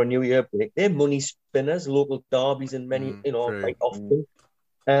break or a New Year break, they're money spinners, local derbies and many, quite often.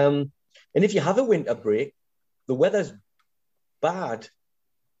 And if you have a winter break, the weather's bad.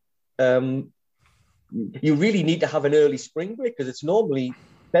 You really need to have an early spring break because it's normally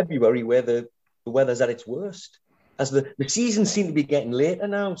February where the weather's at its worst. As the seasons seem to be getting later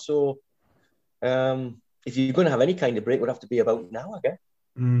now, so if you're going to have any kind of break, it would have to be about now, I guess.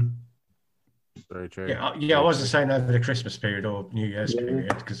 Very true. Yeah, I wasn't saying over the Christmas period or New Year's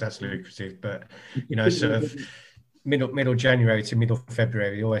period because that's lucrative, but sort of middle January to middle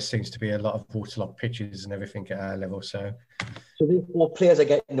February always seems to be a lot of waterlogged pitches and everything at our level. So therefore, players are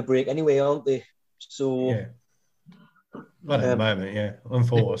getting the break anyway, aren't they? So yeah. Well, at the moment, yeah,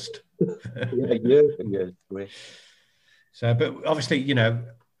 unforced. Yeah. So, but obviously, a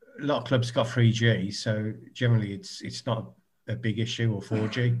lot of clubs got 3G, so generally it's not a big issue, or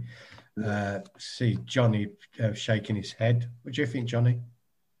 4G. See Johnny shaking his head. What do you think, Johnny?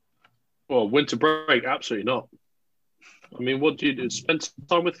 Well, winter break, absolutely not. I mean, what do you do? Spend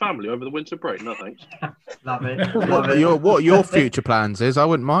time with family over the winter break? No, thanks. Love it. What your future plans is? I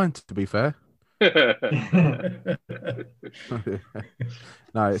wouldn't mind, to be fair.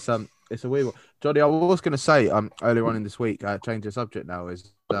 No, it's a weird one. Johnny, I was going to say earlier on in this week, change the subject now,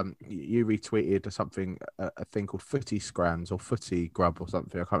 is you retweeted something, a thing called Footy Scrams or Footy Grub or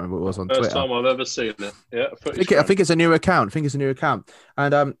something. I can't remember what it was on Twitter. First time I've ever seen it. Yeah, I think it's a new account.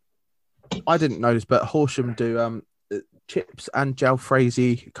 And I didn't notice, but Horsham do chips and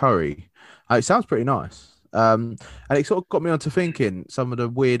jalfrezi curry. It sounds pretty nice. And it sort of got me onto thinking some of the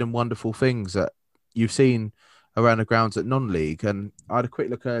weird and wonderful things that you've seen around the grounds at non-league. And I had a quick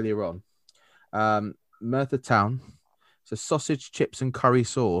look earlier on. Merthyr Town, so sausage, chips and curry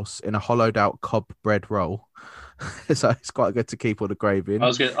sauce in a hollowed out cob bread roll. So it's quite good to keep all the gravy in.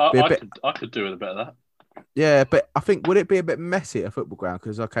 I could do with a bit of that. Yeah, but I think, would it be a bit messy at a football ground?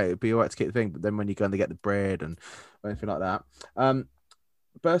 Because, okay, it'd be all right to keep the thing, but then when you're going to get the bread and anything like that.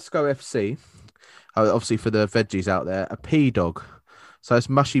 Burscough FC, obviously for the veggies out there, a pea dog. So it's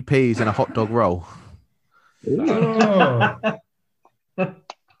mushy peas in a hot dog roll. Oh.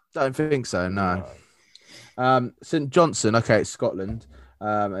 Don't think so, no. St Johnson, okay, it's Scotland.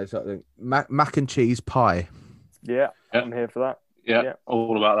 It's mac and cheese pie. Yeah, I'm here for that. Yeah,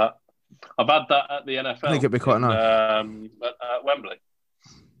 all about that. I've had that at the NFL. I think it'd be quite nice. At Wembley.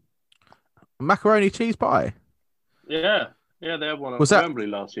 Macaroni cheese pie? Yeah, they had one at Wembley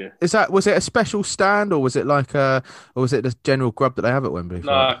last year. Was it a special stand, or was it or was it the general grub that they have at Wembley?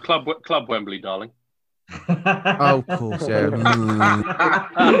 No, Club Wembley, darling. Oh, of course, yeah.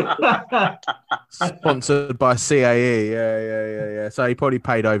 Sponsored by CAE, yeah. So he probably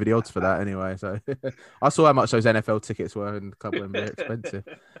paid over the odds for that anyway. So I saw how much those NFL tickets were, and Club Wembley expensive.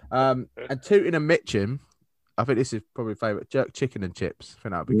 And Tooting and Mitcham, I think this is probably favourite, jerk chicken and chips. I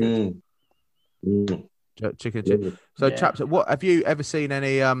think that would be good. Jerk chicken and chips. So, chaps, what have you ever seen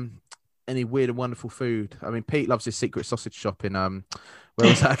any weird and wonderful food? I mean, Pete loves his secret sausage shop in where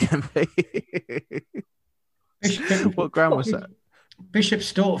was that again? What ground was that? Bishop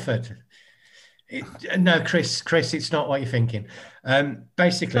Stortford. No, Chris, it's not what you're thinking.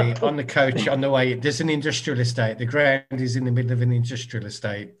 Basically, on the coach, on the way, there's an industrial estate. The ground is in the middle of an industrial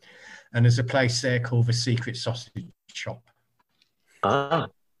estate, and there's a place there called the Secret Sausage Shop. Ah,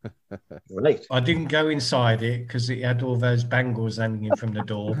 right. I didn't go inside it because it had all those bangles hanging from the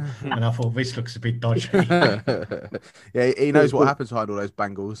door, and I thought this looks a bit dodgy. Yeah, he knows what happens behind all those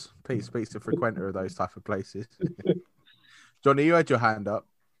bangles. Pete speaks to a frequenter of those type of places. Johnny, you had your hand up.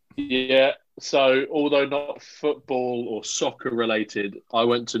 Yeah, so although not football or soccer related, I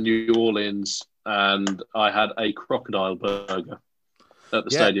went to New Orleans and I had a crocodile burger at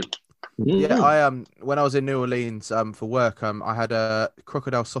the Yeah. stadium. Yeah, I when I was in New Orleans for work, I had a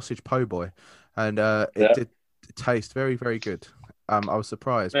crocodile sausage po' boy, and it did taste very, very good. I was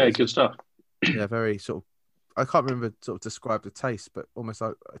surprised. Yeah, but good stuff. Yeah, very sort of. I can't remember sort of describe the taste, but almost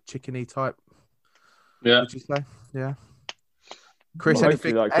like a chickeny type. Yeah. Would you say? Yeah. Chris, Well,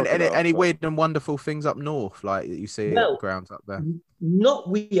 anything? like any crocodiles, weird and wonderful things up north, like that you see at grounds up there? Not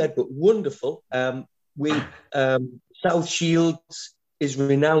weird, but wonderful. South Shields is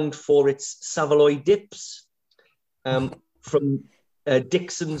renowned for its Savoy dips from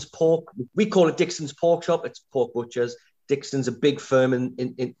Dixon's Pork. We call it Dixon's Pork Shop. It's pork butchers. Dixon's a big firm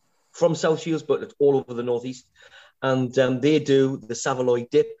in from South Shields, but it's all over the northeast. And they do the Savoy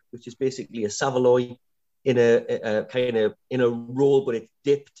dip, which is basically a Savoy in a kind of in a roll, but it's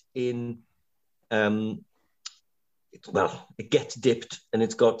dipped in. It gets dipped, and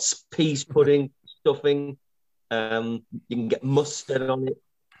it's got peas pudding, stuffing. You can get mustard on it,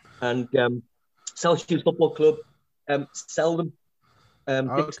 and South Shields Football Club sell them.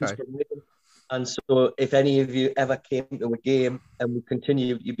 Dixon's from Wigan. And so, if any of you ever came to a game and we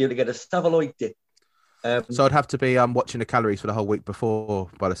continue, you'd be able to get a Savoy dip. So I'd have to be watching the calories for the whole week before,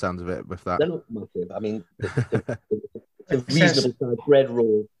 by the sounds of it, with that. They're not massive. I mean, it's a reasonable size bread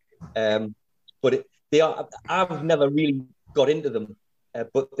roll, but they are. I've never really got into them,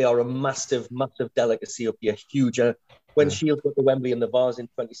 but they are a massive, massive delicacy up here. Huge. When Shields got to Wembley in the Vase in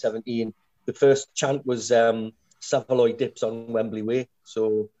 2017, the first chant was Savoy dips on Wembley Way.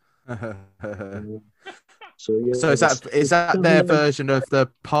 So. So is that their version of the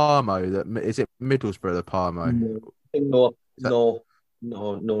Parmo? Is it Middlesbrough, the Parmo?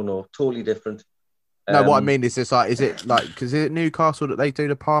 No, totally different. No, what I mean is this is it Newcastle that they do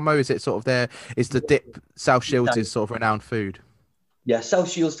the Parmo? Is it sort of is the dip South Shields is sort of renowned food? Yeah, South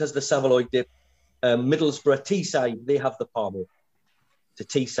Shields has the Savoy dip. Middlesbrough, Teesside, they have the Parmo. It's a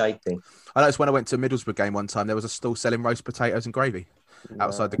Teesside thing. I noticed when I went to a Middlesbrough game one time, there was a stall selling roast potatoes and gravy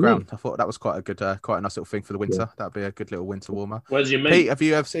outside the ground. I thought that was quite a good, quite a nice little thing for the winter. Yeah. That'd be a good little winter warmer. Where's your meat? Pete, have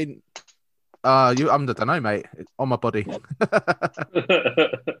you ever seen? I don't know, mate. On my body. Pete,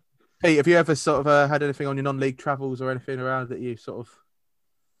 have you ever sort of had anything on your non-league travels or anything around that you sort of?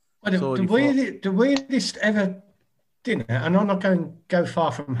 The weirdest ever dinner, and I'm not going to go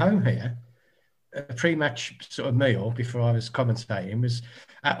far from home here. A pre-match sort of meal before I was commentating was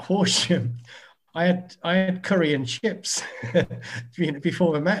at Horsham. I had curry and chips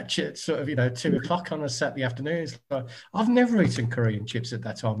before the match at sort of 2:00 on a Saturday afternoon. Like, I've never eaten curry and chips at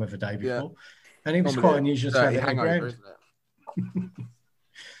that time of the day before, and it was quite unusual to have it hangover, isn't it?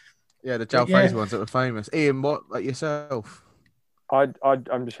 Yeah, the Jal Fraser ones that were famous. Ian, what like yourself? I'm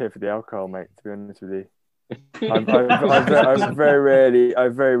just here for the alcohol, mate. To be honest with you. I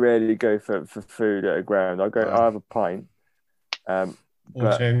very rarely go for food at a ground. I have a pint. Or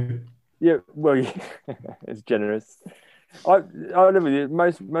two. Yeah, well, it's generous. I live with you.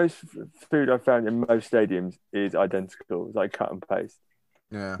 Most food I've found in most stadiums is identical. It's like cut and paste.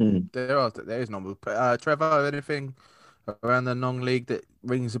 Yeah, there is normal. Trevor, anything around the non-league that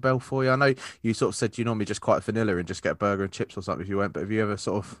rings a bell for you? I know you sort of said you normally just quite vanilla and just get a burger and chips or something if you went, but have you ever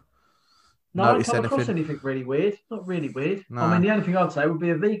sort of noticed I haven't come across anything really weird? Not really weird. No. I mean, the only thing I'd say would be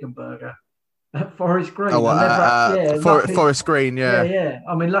a vegan burger. Forest Green. Forest Green, yeah. Yeah.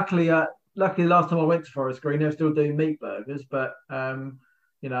 I mean, luckily, the last time I went to Forest Green, they're still doing meat burgers. But I'm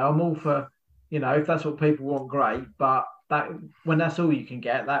all for, if that's what people want, great. But that when that's all you can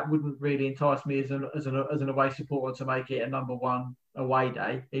get, that wouldn't really entice me as an away supporter to make it a number one away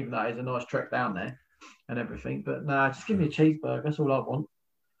day, even though it's a nice trek down there and everything. But no, just give me a cheeseburger. That's all I want.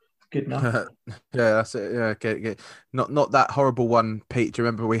 Good enough. Yeah, that's it. Yeah, get. Not that horrible one, Pete. Do you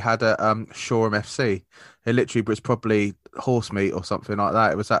remember we had at Shoreham FC? It literally was probably horse meat or something like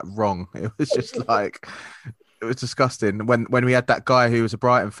that. It was that wrong. It was just like it was disgusting. When we had that guy who was a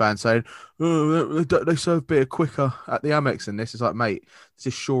Brighton fan saying, "Oh, they serve beer quicker at the Amex," and this is like, mate, this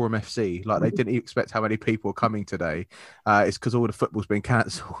is Shoreham FC. Like they didn't expect how many people were coming today. It's because all the football's been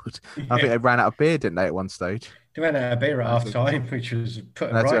cancelled. Yeah. I think they ran out of beer, didn't they, at one stage? They ran out of beer at half time, which was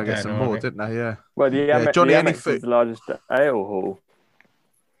putting right down. Get some more, didn't they? Yeah. Well, Johnny, the Amex is the largest ale hall.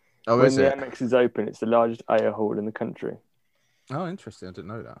 Oh, when is the it? Amex is open, it's the largest ale hall in the country. Oh, interesting. I didn't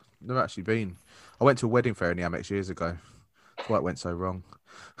know that. Never actually been. I went to a wedding fair in the Amex years ago. That's why it went so wrong.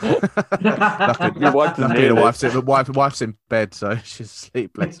 Your wife's in bed, so she's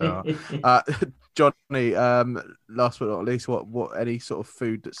asleep. Bless her. Johnny, last but not least, what any sort of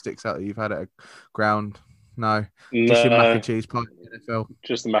food that sticks out that you've had at a ground? No, just your mac and cheese pie at the NFL.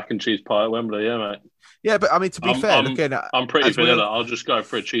 Just the mac and cheese pie at Wembley, yeah, mate. Yeah, but I mean, to be fair, looking at, I'm pretty vanilla. I'll just go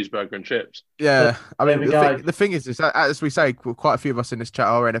for a cheeseburger and chips. Yeah, I mean, There we the thing is, as we say, quite a few of us in this chat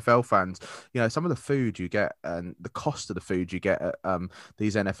are NFL fans. You know, some of the food you get and the cost of the food you get at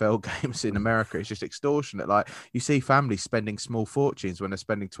these NFL games in America is just extortionate. Like, you see families spending small fortunes when they're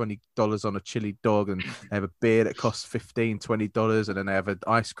spending $20 on a chili dog, and they have a beer that costs $15, $20, and then they have an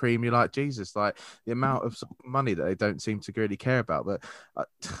ice cream. You're like, Jesus, like the amount of money that they don't seem to really care about. But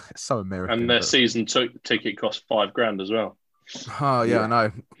it's so American. And their season ticket costs $5,000 as well. Oh yeah, I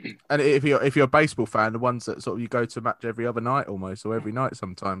know. And if you're a baseball fan, the ones that sort of you go to a match every other night almost, or every night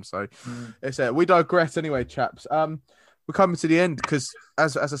sometimes. So it's we digress anyway, chaps. We're coming to the end because,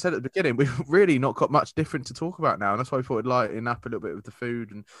 as I said at the beginning, we've really not got much different to talk about now, and that's why we thought we'd lighten up a little bit with the food,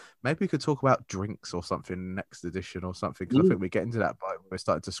 and maybe we could talk about drinks or something next edition or something. Because I think we're getting to that point where we're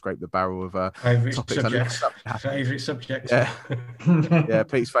starting to scrape the barrel of Favorite subjects. Yeah, yeah,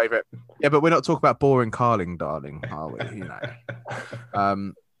 Pete's favorite. Yeah, but we're not talking about boring Carling, darling, are we? You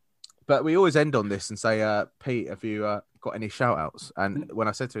know. But we always end on this and say, Pete, have you got any shout outs? And when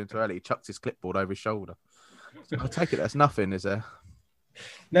I said to him too early, he chucked his clipboard over his shoulder. I take it that's nothing, is there?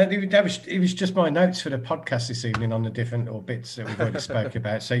 No, it was just my notes for the podcast this evening on the different bits that we've already spoke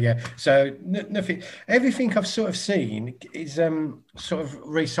about. So yeah, so nothing. Everything I've sort of seen is sort of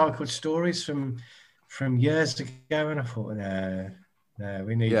recycled stories from years ago, and I thought, no,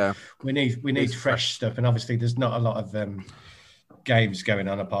 we need fresh stuff. And obviously, there's not a lot of games going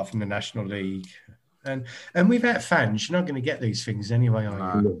on apart from the National League, and without fans, you're not going to get these things anyway.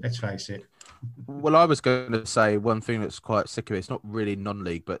 Let's face it. Well, I was going to say one thing that's quite sick of it. It's not really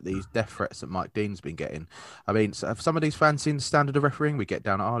non-league, but these death threats that Mike Dean's been getting. I mean, have some of these fans seen the standard of refereeing we get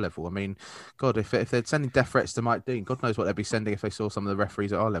down at our level? I mean, God, if they're sending death threats to Mike Dean, God knows what they'd be sending if they saw some of the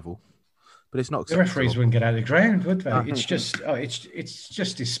referees at our level. But it's not acceptable. The referees wouldn't get out of the ground, would they? It's just, it's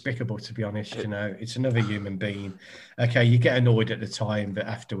just despicable, to be honest. You know, it's another human being. Okay, you get annoyed at the time, but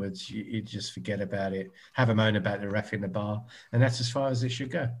afterwards you just forget about it. Have a moan about the ref in the bar, and that's as far as it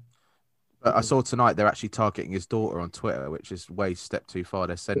should go. But I saw tonight they're actually targeting his daughter on Twitter, which is way step too far.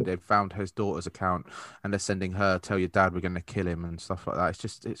 They've found his daughter's account and they're sending her, tell your dad we're going to kill him and stuff like that.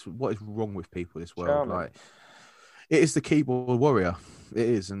 It's what is wrong with people in this world? Like, it is the keyboard warrior. It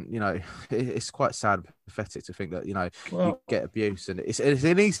is. And, you know, it's quite sad and pathetic to think that, you know, you get abuse and it's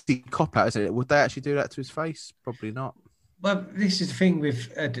an easy cop out, isn't it? Would they actually do that to his face? Probably not. Well, this is the thing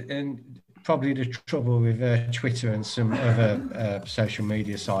with, and probably the trouble with Twitter and some other social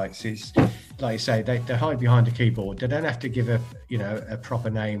media sites is, like you say, they hide behind a keyboard. They don't have to give a proper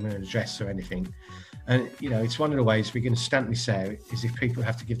name and address or anything. And, you know, it's one of the ways we're going to stamp this out is if people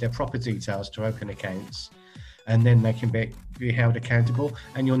have to give their proper details to open accounts, and then they can be held accountable.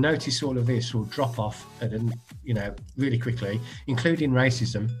 And you'll notice all of this will drop off at really quickly, including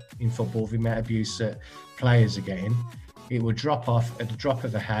racism in football, the amount of abuse that players are getting. It will drop off at the drop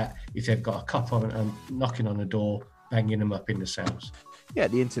of a hat if they've got a cop on and knocking on the door, banging them up in the cells. Yeah,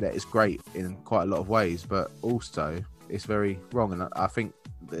 the internet is great in quite a lot of ways, but also it's very wrong. And I think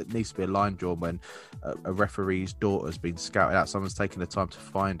there needs to be a line drawn when a referee's daughter's been scouted out. Someone's taken the time to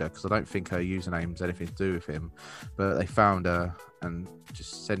find her, because I don't think her username's anything to do with him. But they found her and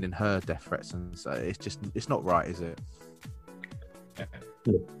just sending her death threats. And so it's not right, is it?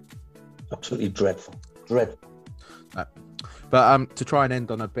 Yeah. Absolutely dreadful. But to try and end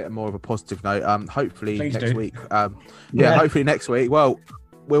on a bit more of a positive note, hopefully Please next do. week. Hopefully next week. Well,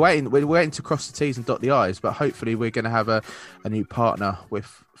 we're waiting to cross the T's and dot the I's, but hopefully we're going to have a new partner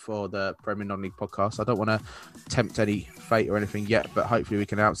for the Premier Non-League podcast. I don't want to tempt any fate or anything yet, but hopefully we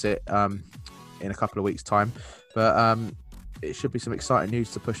can announce it in a couple of weeks' time. But it should be some exciting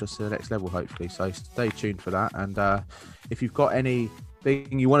news to push us to the next level, hopefully. So stay tuned for that. And if you've got anything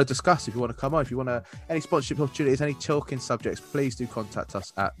you want to discuss, if you want to come on, if you want any sponsorship opportunities, any talking subjects, please do contact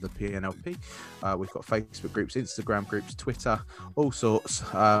us at the PNLP. We've got Facebook groups, Instagram groups, Twitter, all sorts.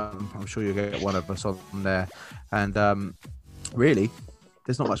 I'm sure you'll get one of us on there. And really,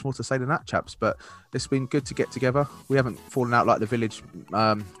 there's not much more to say than that, chaps, but it's been good to get together. We haven't fallen out like the village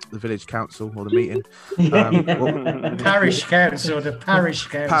council or the meeting. Parish council.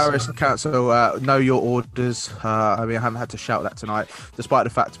 Know your orders. I haven't had to shout that tonight, despite the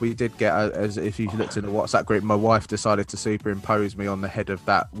fact we did get, as if you looked in the WhatsApp group, my wife decided to superimpose me on the head of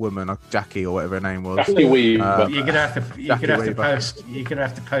that woman, Jackie or whatever her name was. Jackie Weaver. You're gonna have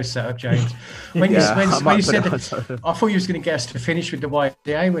to post that up, James. When you said that, I thought you was going to get us to finish with the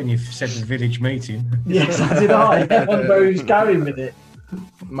YMCA when you said the village meeting. Yes, did I? I wonder where he was going with it.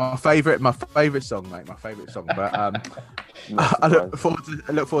 My favourite song, mate. My favourite song. But I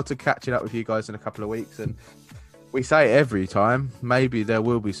look forward to catching up with you guys in a couple of weeks, and We say it every time. Maybe there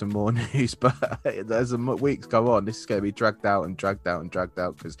will be some more news, but as the weeks go on, this is going to be dragged out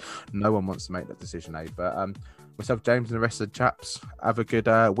because no one wants to make that decision, But myself, James, and the rest of the chaps, have a good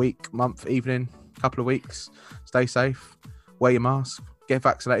week, month, evening, couple of weeks. Stay safe, wear your mask, get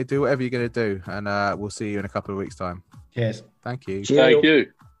vaccinated, do whatever you're going to do, and we'll see you in a couple of weeks' time. Cheers. Thank you. Thank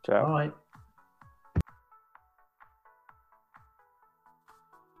you. Ciao. Bye.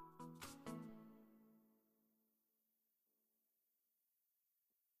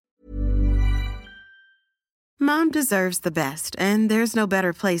 Mom deserves the best, and there's no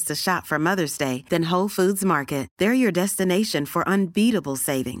better place to shop for Mother's Day than Whole Foods Market. They're your destination for unbeatable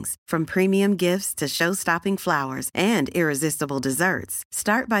savings, from premium gifts to show-stopping flowers and irresistible desserts.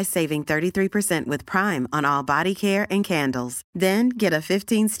 Start by saving 33% with Prime on all body care and candles. Then get a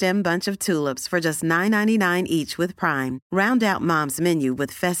 15-stem bunch of tulips for just $9.99 each with Prime. Round out Mom's menu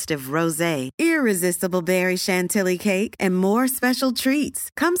with festive rosé, irresistible berry chantilly cake, and more special treats.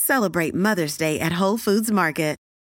 Come celebrate Mother's Day at Whole Foods Market.